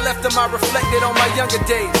 Cause as I left them, I reflected on my younger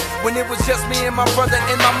days. When it was just me and my brother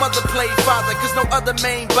and my mother played father. Cause no other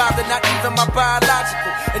main bothered, not even my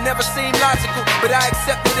biological. It never seemed logical, but I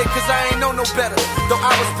accepted it cause I ain't know no better. Though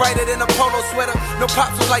I was brighter than a polo sweater. No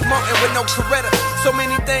pops was like Martin with no Coretta. So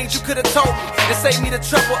many things you could've told me and saved me the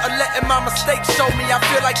trouble of letting my mistakes show me. I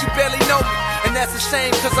feel like you barely know me. And that's a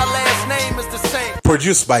shame, cause our last name is the same.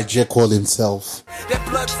 Produced by J. Cole himself. That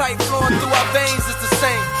blood type flowing through our veins is the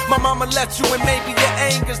same. My mama left you and maybe your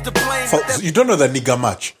anger's to blame. Folks, you don't know the nigga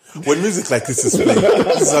much. When music like this is playing,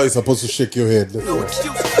 this is how you're supposed to shake your head. No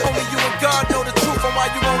excuse, only you and God know the truth on why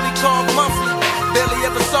you only call monthly. Barely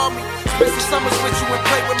ever saw me. Spent some summers with you and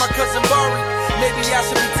played with my cousin Bari. Maybe I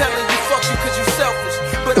should be telling you fuck you cause you selfish.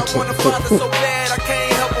 But I want a father so bad I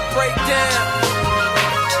can't help but break down.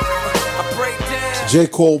 I break down. J.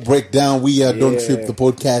 Cole Breakdown. We Don't Trip the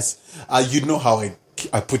podcast. You know how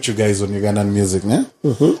I put you guys on Ugandan music, né?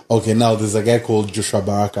 Okay, now there's a guy called Joshua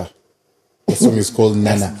Baraka. The song is called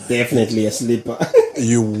Nana. Definitely a sleeper.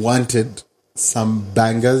 You wanted some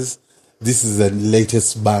bangers. This is the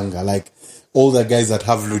latest banger. Like, all the guys that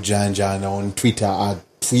have Lujanja and on Twitter are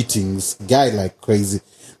tweeting this guy like crazy.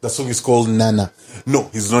 The song is called Nana. No,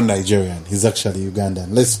 he's not Nigerian. He's actually Ugandan.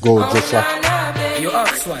 Let's go, Joshua. You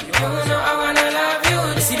ask one.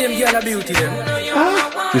 You see them girl beauty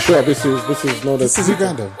them. You sure this is not This is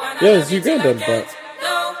Ugandan. Yeah, it's Ugandan, but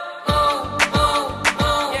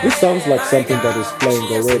this sounds like something that is playing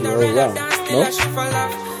already all around.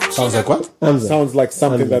 No, Sounds like what? sounds like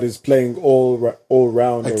something that is playing all round Like,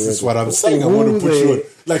 already. this is what I'm saying. I want to put you on.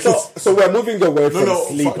 Like, So we're moving away from no.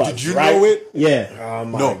 sleepers. Did you right? know it? Yeah. Oh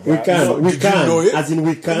my No. God. We can. No, we did you can. know it? As in,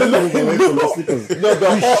 we can move away from the sleepers. No, the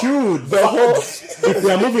whole, Should. the whole, If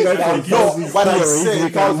we are moving away from the No, sleepers, what I we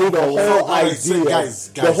said, can move the away. whole I said, idea, guys,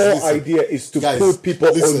 the whole listen. idea is to Guys, put people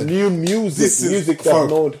listen. on new music, music that Frank,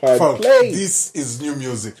 no one had Frank, played. This is new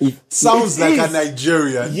music. It- Sounds it like is. a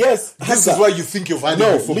Nigerian. Yes, This Hamza. is why you think you've had No,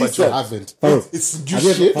 it before, but you listen. haven't. Frank, It's new have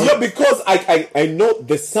you shit. ever- Yeah, because I know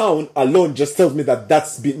the sound alone just tells me that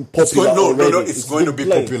that's been It's popular going, no, already. it's going to be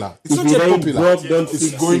been played. popular. It's If not it yet ain't popular. broke, don't It's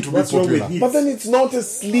fix going it. to be What's wrong with popular. it? But then it's not a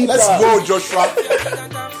sleeper. Let's go, Joshua. She do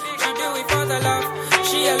it for the love.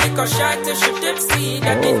 She a lick or shot till she tipsy.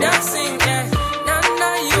 That be dancing, yeah. Nana,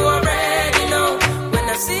 you already know. When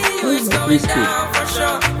I see you, it's going down for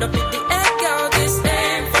sure. Don't pick the egg girl, this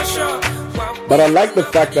name for sure. But I like the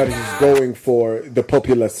fact that he's going for the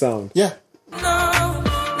popular sound. Yeah. No,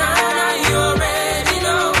 Nana, you already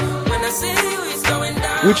know. When I see you, it's going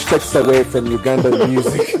down. Which takes away from Ugandan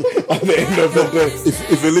music at the end of the day.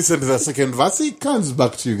 If you listen to the second verse, it comes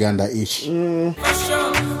back to Uganda-ish. For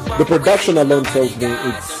sure. The production alone tells me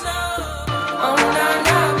it's Oh,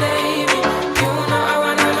 Nana, baby. You know I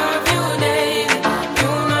wanna love you daily.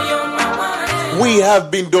 You know you're my one. We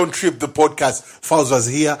have been Don't Trip the podcast. Fawz was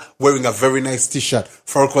here wearing a very nice t-shirt.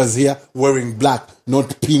 Farouk was here wearing black,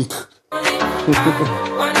 not pink. Wanna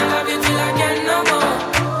love you till I can no more.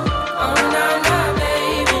 Oh, Nana,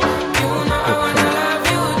 baby. You know I wanna love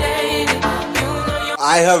you daily. You know you're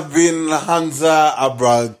I have been Hamza.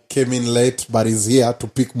 Abra came in late, but he's here to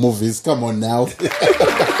pick movies. Come on now.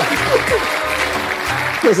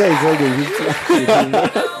 Because I told you.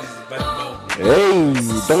 Hey,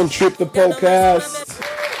 Don't Trip the podcast.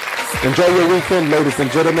 Enjoy your weekend, ladies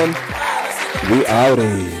and gentlemen. We out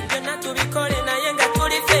here. not to be calling. I ain't got to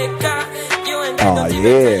the faker. You and Oh,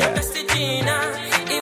 yeah.